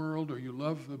animal world, or you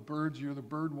love the birds, you're the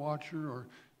bird watcher,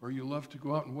 or you love to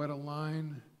go out and wet a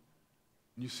line,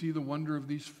 and you see the wonder of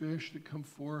these fish that come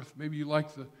forth. Maybe you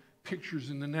like the pictures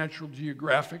in the Natural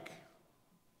Geographic,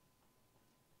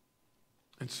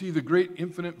 and see the great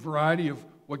infinite variety of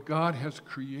what God has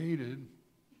created.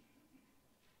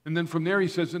 And then from there he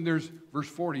says, and there's, verse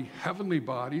 40, heavenly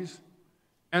bodies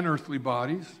and earthly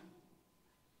bodies.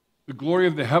 The glory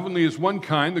of the heavenly is one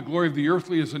kind, the glory of the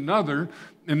earthly is another.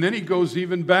 And then he goes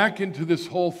even back into this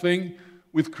whole thing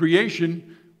with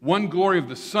creation. One glory of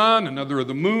the sun, another of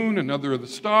the moon, another of the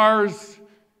stars.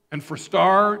 And for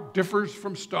star differs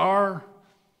from star.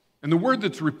 And the word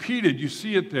that's repeated, you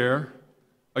see it there,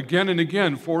 again and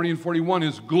again, 40 and 41,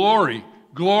 is glory,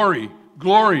 glory,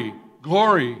 glory,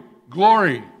 glory,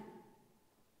 glory.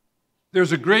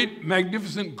 There's a great,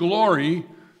 magnificent glory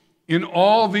in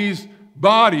all these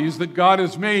bodies that God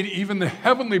has made, even the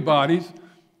heavenly bodies.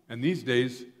 And these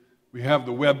days, we have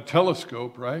the Webb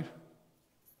telescope, right?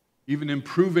 Even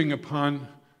improving upon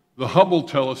the Hubble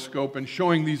telescope and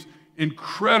showing these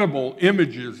incredible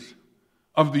images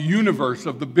of the universe,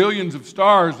 of the billions of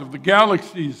stars, of the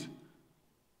galaxies.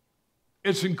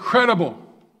 It's incredible.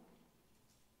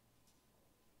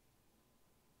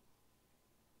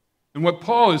 And what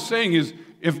Paul is saying is,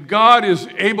 if God is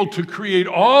able to create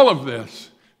all of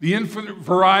this, the infinite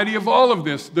variety of all of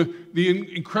this,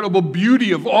 the incredible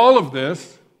beauty of all of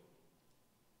this,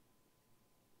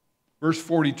 verse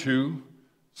 42,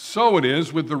 so it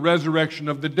is with the resurrection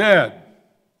of the dead.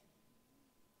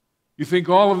 You think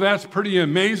all of that's pretty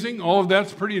amazing? All of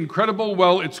that's pretty incredible?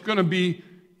 Well, it's going to be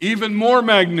even more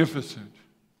magnificent.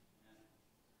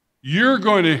 You're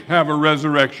going to have a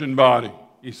resurrection body,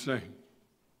 he's saying.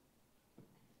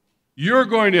 You're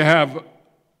going to have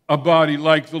a body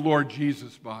like the Lord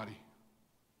Jesus' body.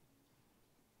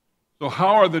 So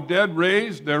how are the dead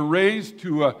raised? They're raised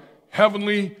to a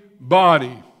heavenly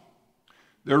body.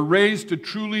 They're raised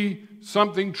to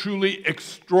something truly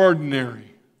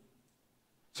extraordinary.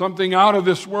 Something out of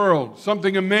this world,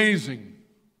 something amazing.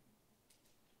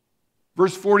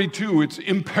 Verse 42, it's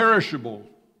imperishable.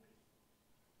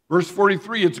 Verse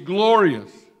 43, it's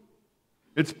glorious.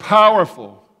 It's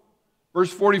powerful.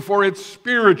 Verse 44, it's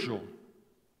spiritual.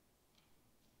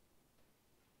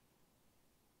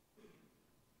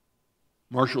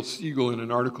 Marshall Siegel, in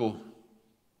an article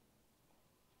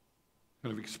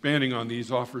kind of expanding on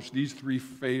these, offers these three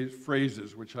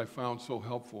phrases, which I found so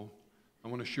helpful. I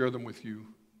want to share them with you.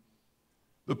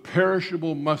 The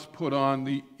perishable must put on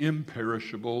the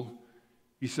imperishable.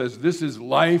 He says, this is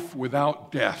life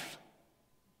without death.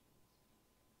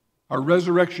 Our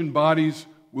resurrection bodies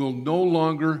will no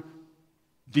longer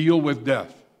deal with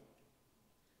death.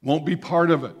 Won't be part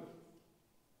of it.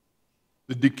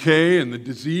 The decay and the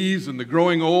disease and the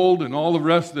growing old and all the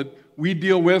rest that we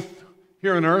deal with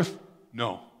here on earth,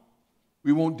 no.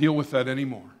 We won't deal with that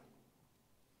anymore.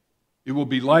 It will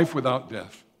be life without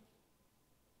death.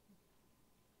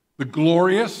 The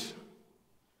glorious,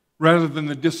 rather than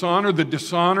the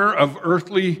dishonor of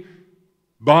earthly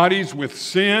bodies with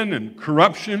sin and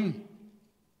corruption,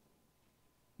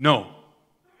 no.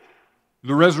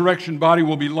 The resurrection body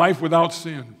will be life without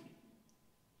sin.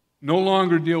 No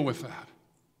longer deal with that.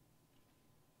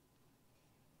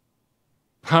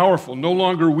 Powerful, no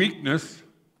longer weakness.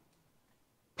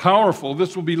 Powerful,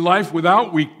 this will be life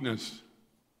without weakness.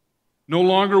 No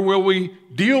longer will we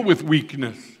deal with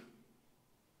weakness.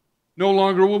 No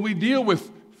longer will we deal with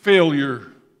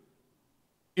failure,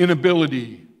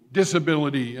 inability,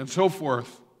 disability, and so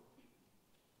forth.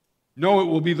 No, it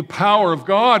will be the power of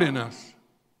God in us.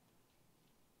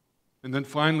 And then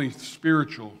finally,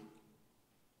 spiritual,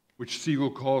 which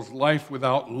Siegel calls life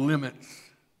without limits.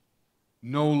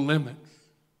 No limits.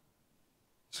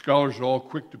 Scholars are all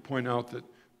quick to point out that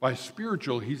by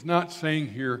spiritual, he's not saying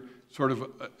here sort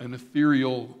of an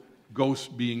ethereal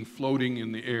ghost being floating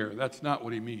in the air. That's not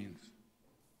what he means.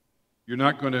 You're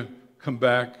not going to come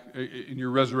back in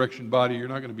your resurrection body. You're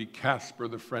not going to be Casper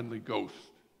the friendly ghost.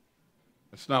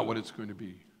 That's not what it's going to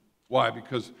be. Why?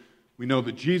 Because we know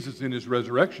that Jesus in his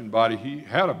resurrection body, he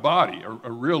had a body,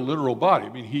 a real literal body. I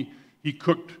mean, he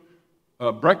cooked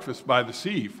breakfast by the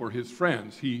sea for his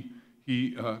friends. He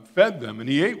fed them and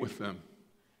he ate with them.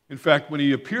 In fact, when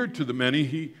he appeared to the many,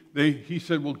 he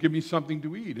said, well, give me something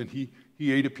to eat. And he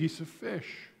ate a piece of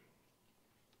fish.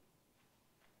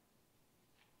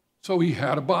 So he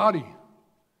had a body.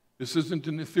 This isn't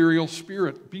an ethereal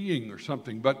spirit being or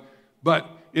something, but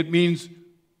it means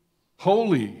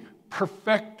holy,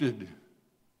 perfected,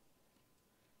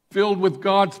 filled with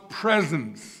God's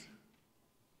presence.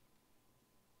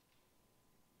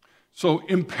 So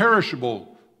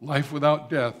imperishable, life without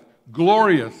death.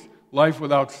 Glorious, life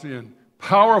without sin.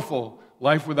 Powerful,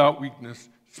 life without weakness.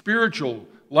 Spiritual,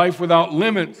 life without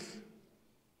limits.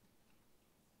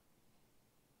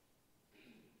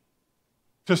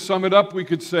 To sum it up, we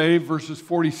could say, verses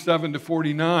 47 to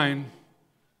 49,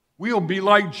 we'll be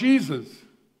like Jesus.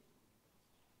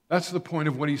 That's the point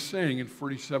of what he's saying in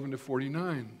 47 to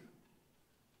 49.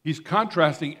 He's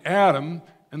contrasting Adam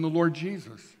and the Lord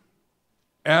Jesus.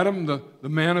 Adam, the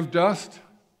man of dust.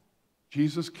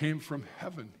 Jesus came from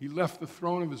heaven. He left the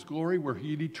throne of his glory where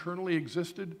he had eternally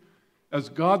existed as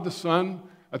God the Son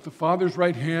at the Father's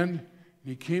right hand. And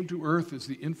he came to earth as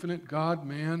the infinite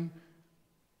God-man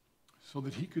so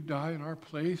that he could die in our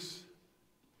place,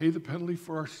 pay the penalty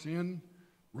for our sin,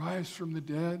 rise from the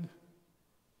dead.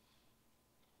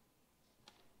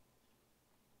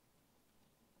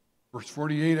 Verse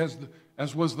 48,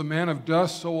 as was the man of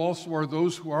dust, so also are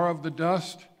those who are of the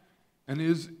dust, and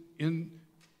is in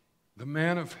the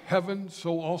man of heaven,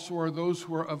 so also are those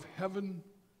who are of heaven.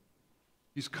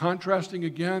 He's contrasting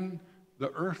again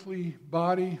the earthly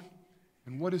body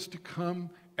and what is to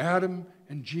come, Adam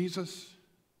and Jesus.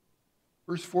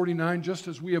 Verse 49, just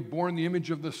as we have borne the image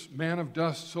of this man of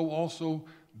dust, so also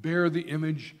bear the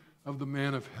image of the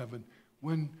man of heaven.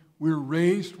 When we're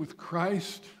raised with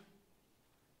Christ,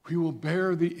 we will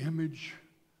bear the image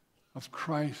of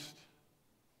Christ.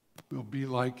 We'll be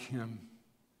like him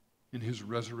in his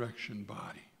resurrection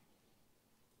body.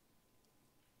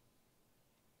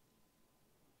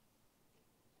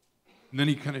 And then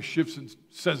he kind of shifts and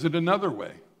says it another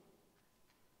way.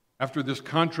 After this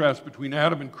contrast between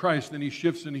Adam and Christ, then he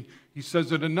shifts and he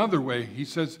says it another way. He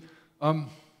says,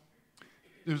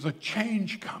 there's a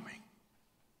change coming.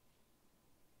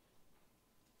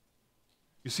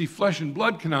 You see, flesh and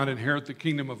blood cannot inherit the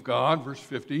kingdom of God, verse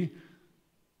 50.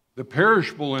 The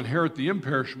perishable inherit the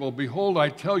imperishable. Behold, I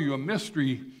tell you a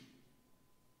mystery.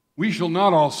 We shall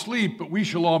not all sleep, but we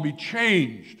shall all be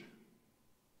changed.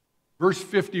 Verse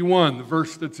 51, the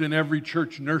verse that's in every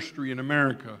church nursery in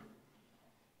America.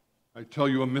 I tell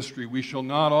you a mystery. We shall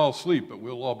not all sleep, but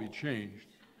we'll all be changed.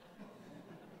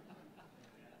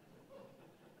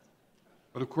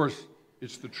 But of course,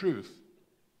 it's the truth.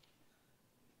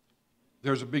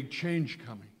 There's a big change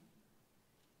coming.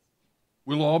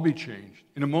 We'll all be changed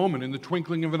in a moment, in the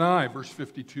twinkling of an eye, verse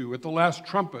 52. At the last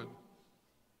trumpet,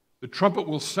 the trumpet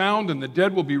will sound and the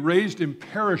dead will be raised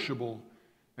imperishable,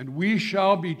 and we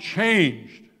shall be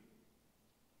changed.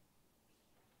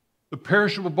 The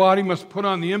perishable body must put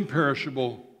on the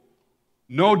imperishable.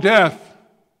 No death.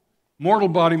 Mortal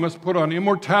body must put on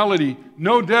immortality.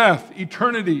 No death,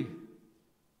 eternity.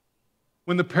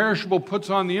 When the perishable puts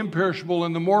on the imperishable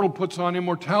and the mortal puts on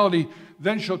immortality,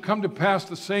 then shall come to pass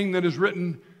the saying that is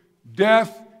written,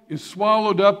 death is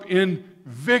swallowed up in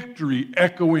victory,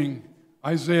 echoing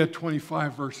Isaiah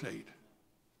 25, verse 8.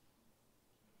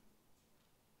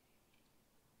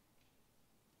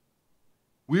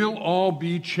 We'll all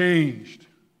be changed.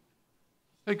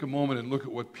 Take a moment and look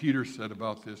at what Peter said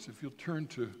about this. If you'll turn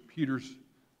to Peter's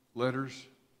letters.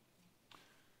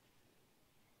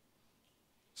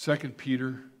 2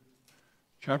 Peter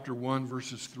chapter 1,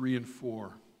 verses 3 and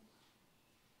 4.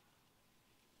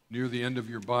 Near the end of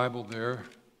your Bible there,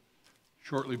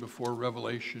 shortly before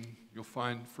Revelation, you'll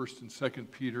find 1st and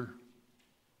 2nd Peter.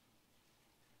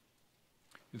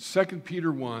 In 2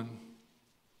 Peter 1,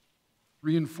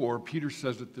 3 and 4, Peter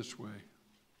says it this way.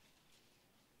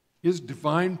 His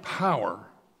divine power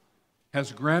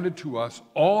has granted to us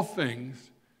all things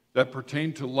that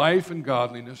pertain to life and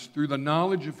godliness through the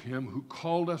knowledge of him who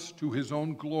called us to his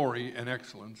own glory and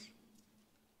excellence,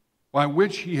 by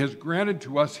which he has granted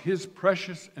to us his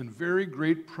precious and very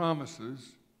great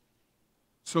promises,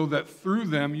 so that through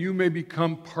them you may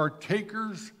become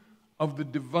partakers of the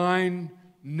divine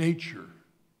nature.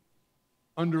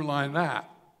 Underline that.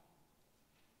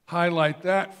 Highlight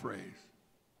that phrase.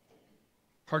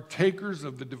 Partakers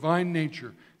of the divine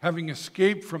nature, having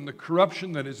escaped from the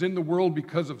corruption that is in the world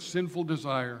because of sinful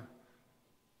desire.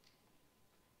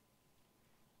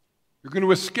 You're going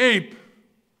to escape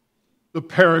the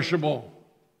perishable,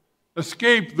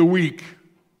 escape the weak,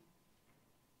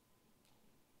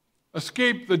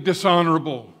 escape the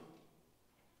dishonorable,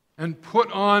 and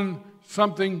put on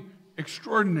something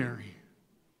extraordinary.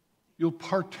 You'll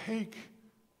partake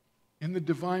in the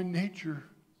divine nature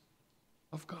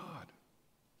of God.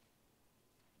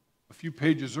 A few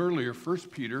pages earlier, 1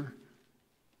 Peter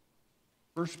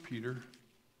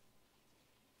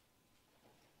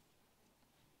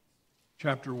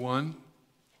chapter 1,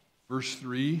 verse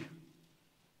 3.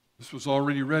 This was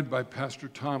already read by Pastor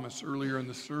Thomas earlier in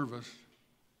the service.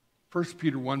 1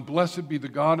 Peter 1, blessed be the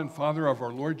God and Father of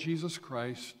our Lord Jesus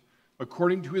Christ.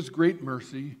 According to his great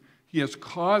mercy, he has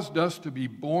caused us to be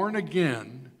born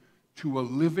again to a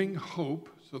living hope.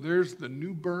 So there's the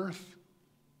new birth.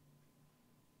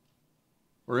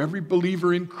 For every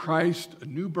believer in Christ, a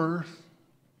new birth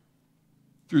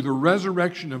through the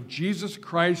resurrection of Jesus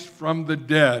Christ from the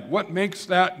dead. What makes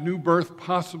that new birth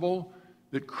possible?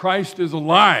 That Christ is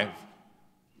alive.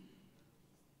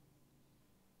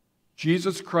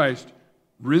 Jesus Christ,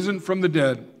 risen from the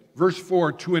dead. Verse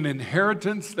 4, to an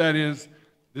inheritance that is,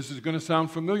 this is going to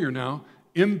sound familiar now,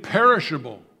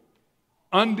 imperishable,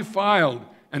 undefiled,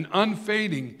 and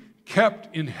unfading,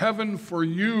 kept in heaven for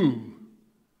you,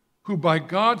 who by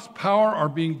God's power are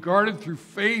being guarded through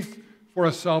faith for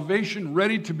a salvation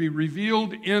ready to be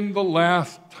revealed in the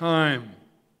last time.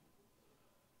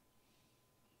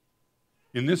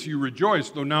 In this you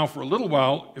rejoice, though now for a little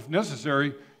while, if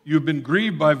necessary, you have been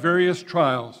grieved by various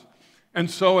trials. And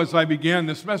so, as I began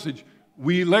this message,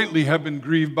 we lately have been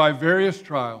grieved by various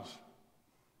trials.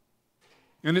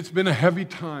 And it's been a heavy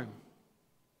time.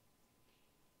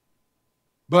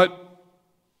 But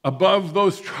above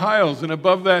those trials and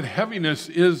above that heaviness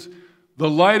is the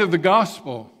light of the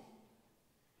gospel.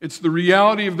 It's the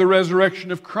reality of the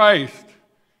resurrection of Christ.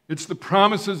 It's the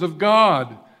promises of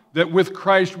God that with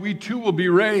Christ we too will be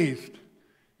raised,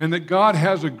 and that God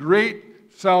has a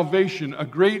great salvation, a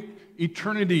great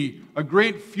eternity, a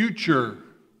great future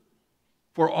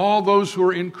for all those who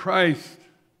are in Christ,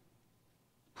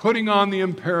 putting on the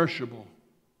imperishable,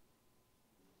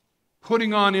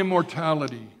 putting on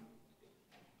immortality.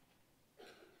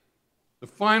 The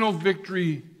final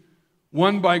victory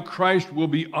won by Christ will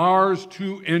be ours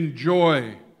to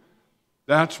enjoy.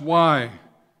 That's why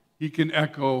he can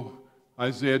echo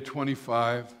Isaiah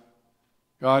 25.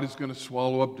 God is going to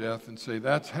swallow up death and say,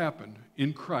 that's happened.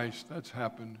 In Christ, that's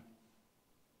happened.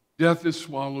 Death is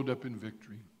swallowed up in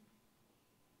victory.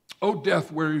 Oh,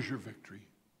 death, where is your victory?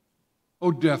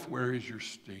 Oh, death, where is your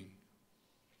sting?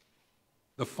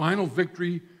 The final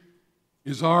victory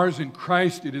is ours in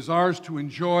Christ. It is ours to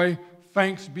enjoy.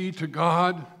 Thanks be to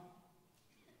God.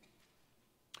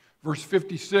 Verse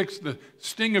 56, the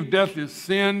sting of death is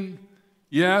sin.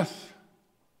 Yes.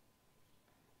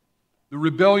 The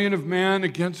rebellion of man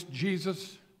against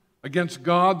Jesus, against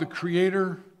God, the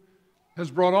Creator,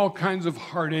 has brought all kinds of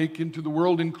heartache into the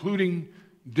world, including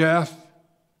death.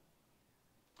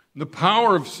 The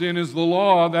power of sin is the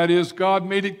law. That is, God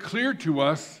made it clear to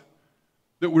us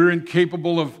that we're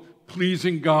incapable of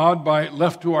pleasing God by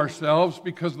left to ourselves,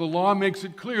 because the law makes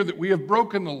it clear that we have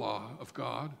broken the law of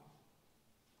God.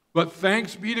 But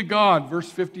thanks be to God,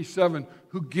 verse 57,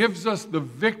 who gives us the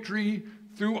victory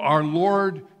through our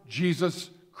Lord Jesus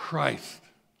Christ.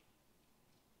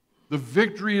 The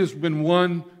victory has been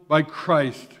won by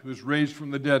Christ, who is raised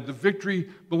from the dead. The victory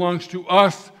belongs to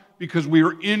us because we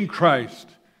are in Christ,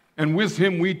 and with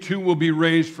him we too will be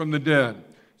raised from the dead.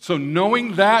 So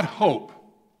knowing that hope,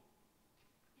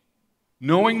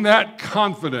 knowing that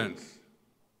confidence,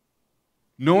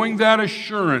 knowing that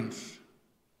assurance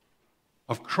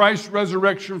of Christ's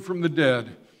resurrection from the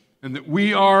dead, and that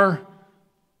we are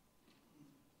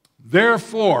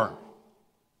therefore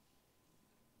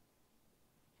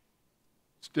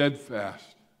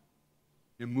steadfast,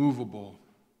 immovable,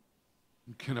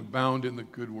 and can abound in the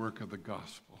good work of the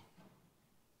gospel.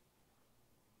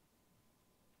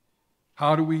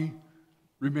 How do we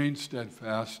remain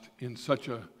steadfast in such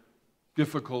a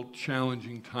difficult,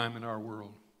 challenging time in our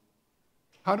world?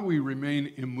 How do we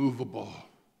remain immovable?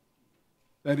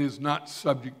 That is, not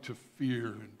subject to fear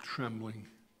and trembling.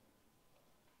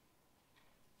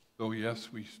 Though, yes,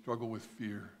 we struggle with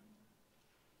fear.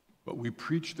 But we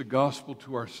preach the gospel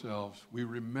to ourselves. We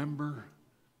remember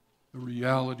the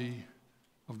reality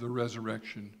of the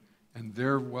resurrection, and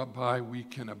thereby we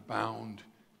can abound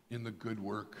in the good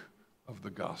work of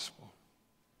the gospel.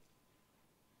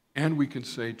 And we can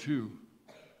say, too,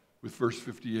 with verse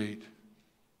 58,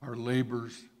 our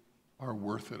labors are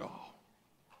worth it all.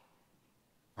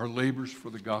 Our labors for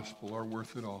the gospel are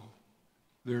worth it all.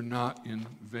 They're not in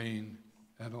vain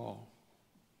at all.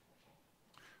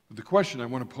 But the question I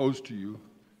want to pose to you,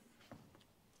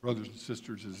 brothers and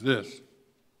sisters, is this.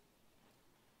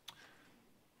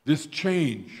 This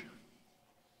change,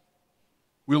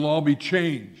 we'll all be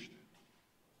changed.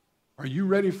 Are you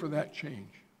ready for that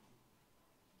change?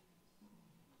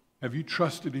 Have you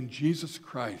trusted in Jesus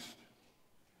Christ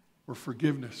for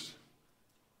forgiveness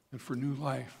and for new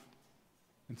life?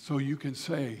 And so you can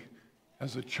say,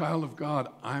 as a child of God,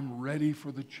 I'm ready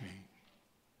for the change.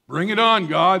 Bring it on,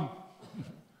 God.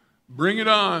 Bring it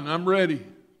on. I'm ready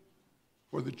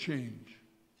for the change.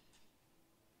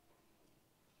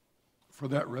 For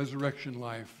that resurrection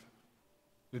life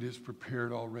that is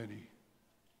prepared already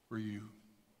for you.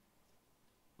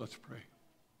 Let's pray.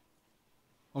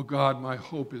 Oh God, my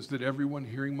hope is that everyone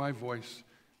hearing my voice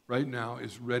right now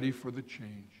is ready for the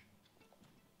change,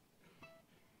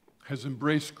 has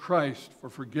embraced Christ for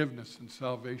forgiveness and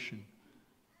salvation,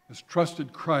 has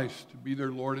trusted Christ to be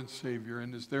their Lord and Savior,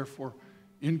 and is therefore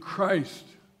in Christ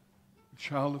a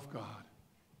child of God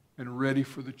and ready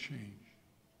for the change.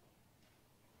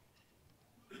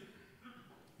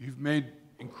 You've made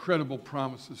incredible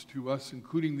promises to us,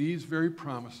 including these very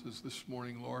promises this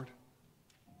morning, Lord.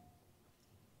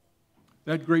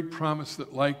 That great promise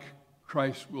that, like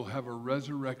Christ, we'll have a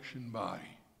resurrection body.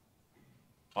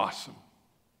 Awesome.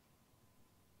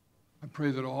 I pray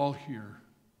that all here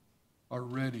are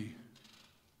ready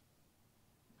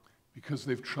because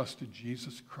they've trusted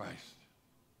Jesus Christ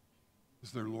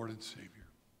as their Lord and Savior.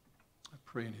 I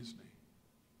pray in his name.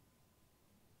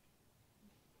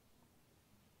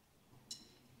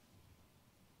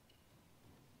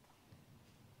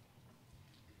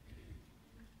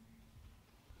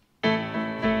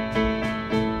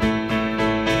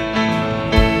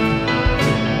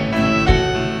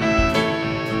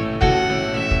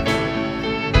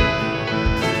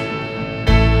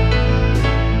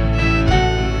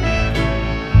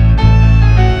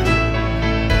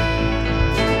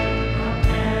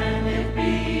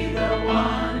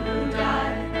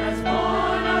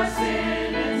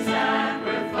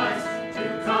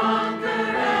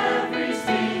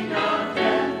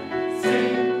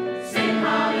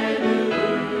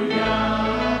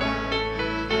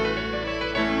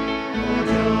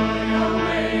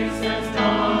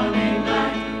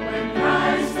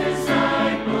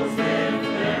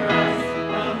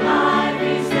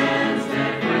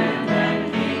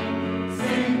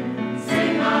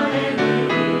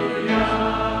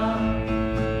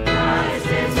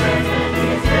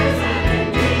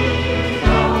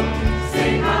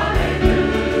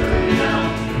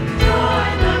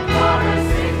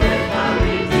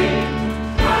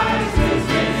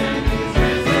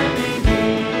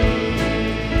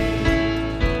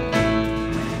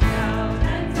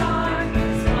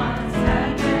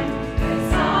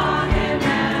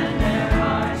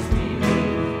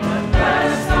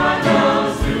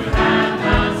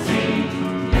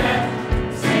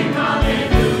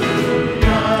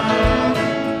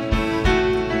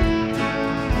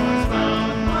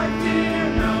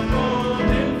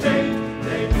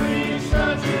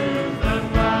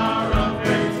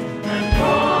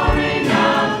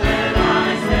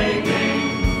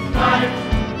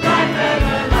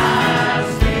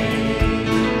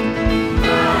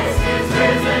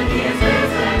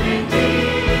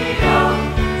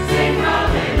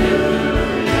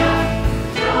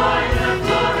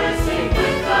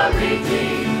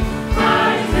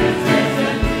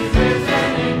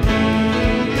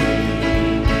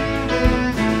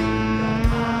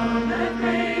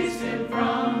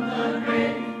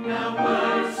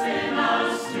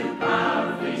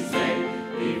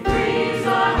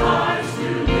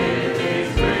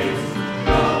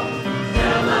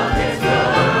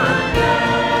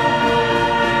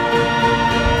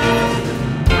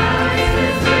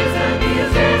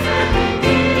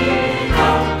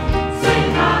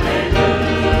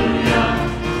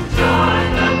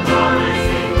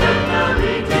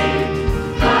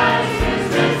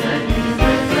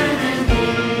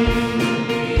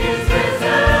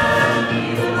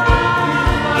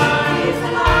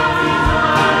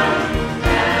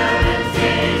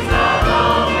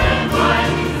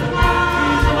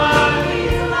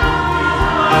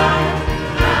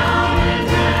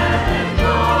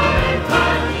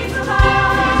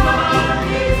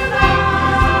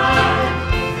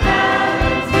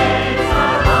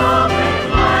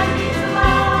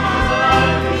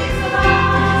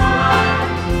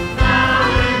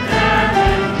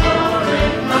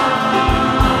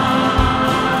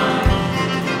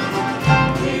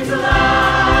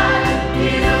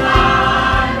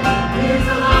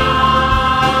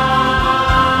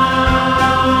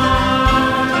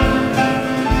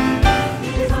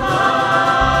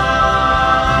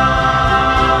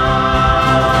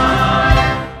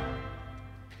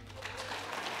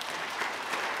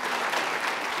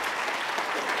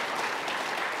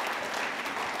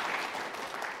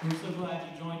 We're so glad you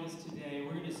joined us today.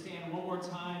 We're going to stand one more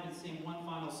time and sing one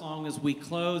final song as we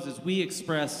close, as we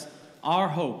express our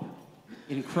hope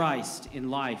in Christ,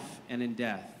 in life, and in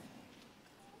death.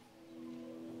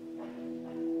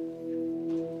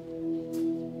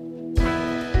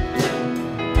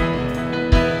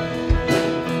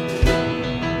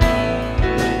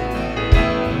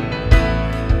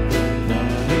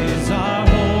 What is our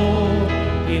hope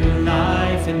in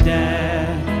life and death?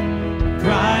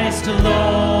 Christ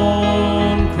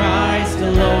alone, Christ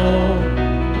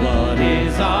alone. What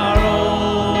is our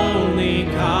only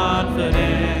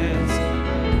confidence?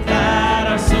 That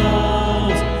our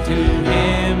souls to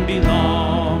Him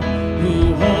belong,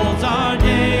 who holds our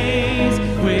days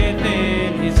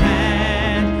within His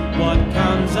hand. What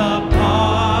comes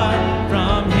apart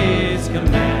from His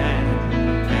command,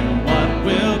 and what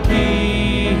will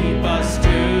keep us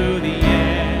to the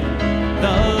end?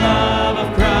 The love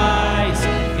of Christ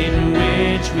in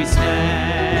which we stand.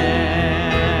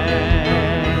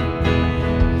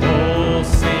 Oh,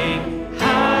 sing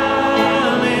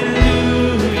hallelujah,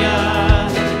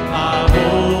 our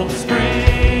hope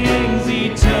springs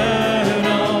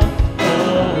eternal.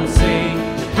 Oh, sing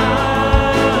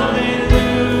hallelujah,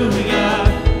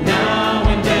 now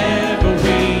and ever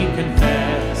we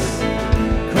confess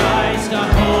Christ our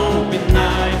hope in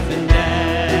life and death.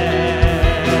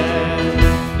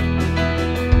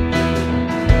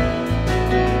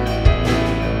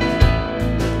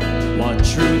 What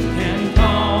truth can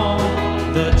calm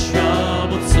the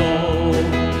troubled soul?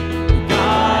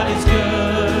 God is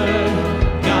good,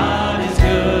 God is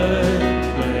good.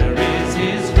 Where is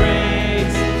His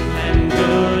grace and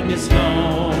goodness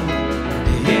known?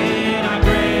 In our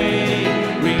great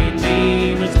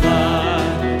Redeemer's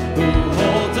blood, who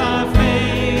holds our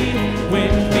faith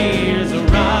when fears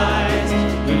arise,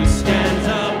 who stands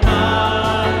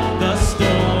above the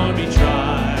stormy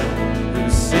trial, who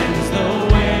sends the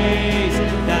waves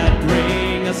that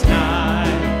bring us nigh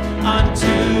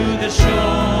unto the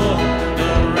shore,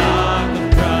 the rock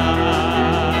of Christ.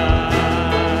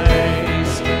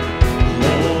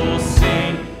 Oh,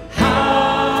 sing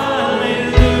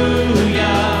hallelujah,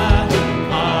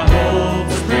 our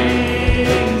hope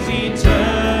springs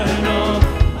eternal.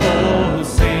 Oh,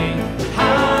 sing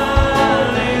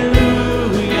hallelujah,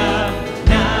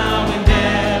 now and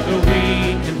ever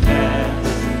we confess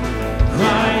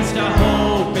Christ our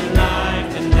hope in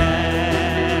life and death.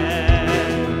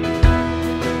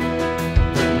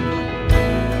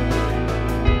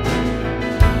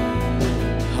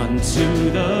 Unto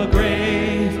the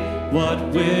grave, what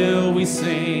will we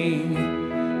sing?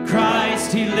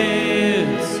 Christ He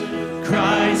lives,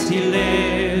 Christ He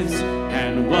lives,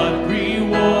 and what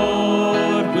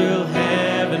reward will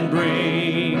heaven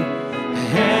bring?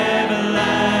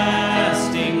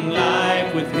 Everlasting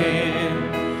life with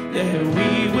Him. There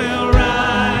we will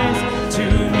rise to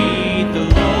meet the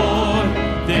Lord.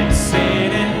 Then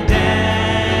sin and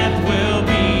death will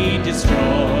be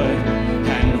destroyed,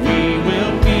 and we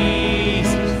will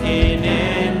feast in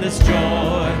endless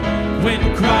joy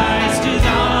when Christ is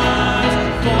ours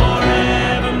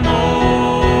forevermore.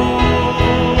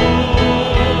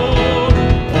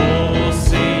 Oh,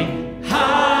 sing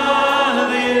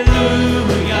hallelujah,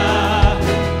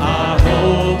 our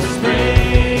hope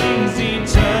springs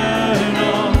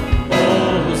eternal.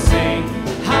 Oh, sing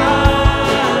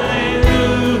hallelujah,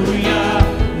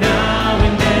 now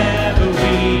and ever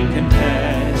we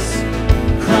confess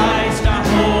Christ our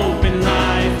hope in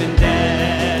life and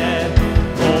death.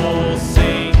 Oh,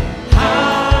 sing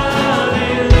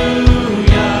hallelujah,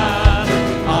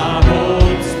 our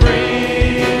hope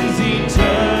springs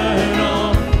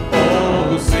eternal.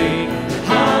 Oh, sing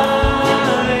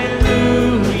hallelujah,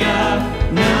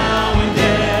 now and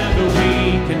ever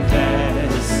we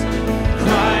confess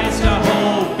Christ our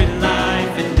hope in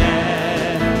life and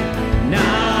death.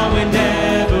 Now and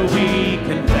ever we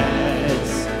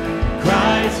confess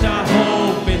Christ our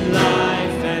hope in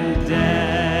life and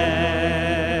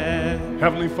death.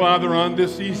 Heavenly Father, on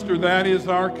this Easter, that is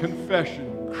our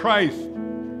confession. Christ,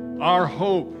 our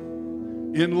hope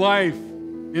in life,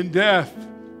 in death,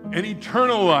 and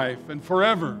eternal life, and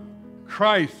forever.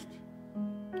 Christ,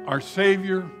 our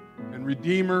Savior and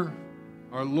Redeemer,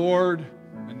 our Lord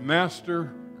and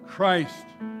Master. Christ,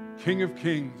 King of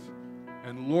kings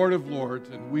and Lord of lords,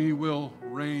 and we will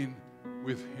reign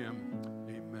with Him.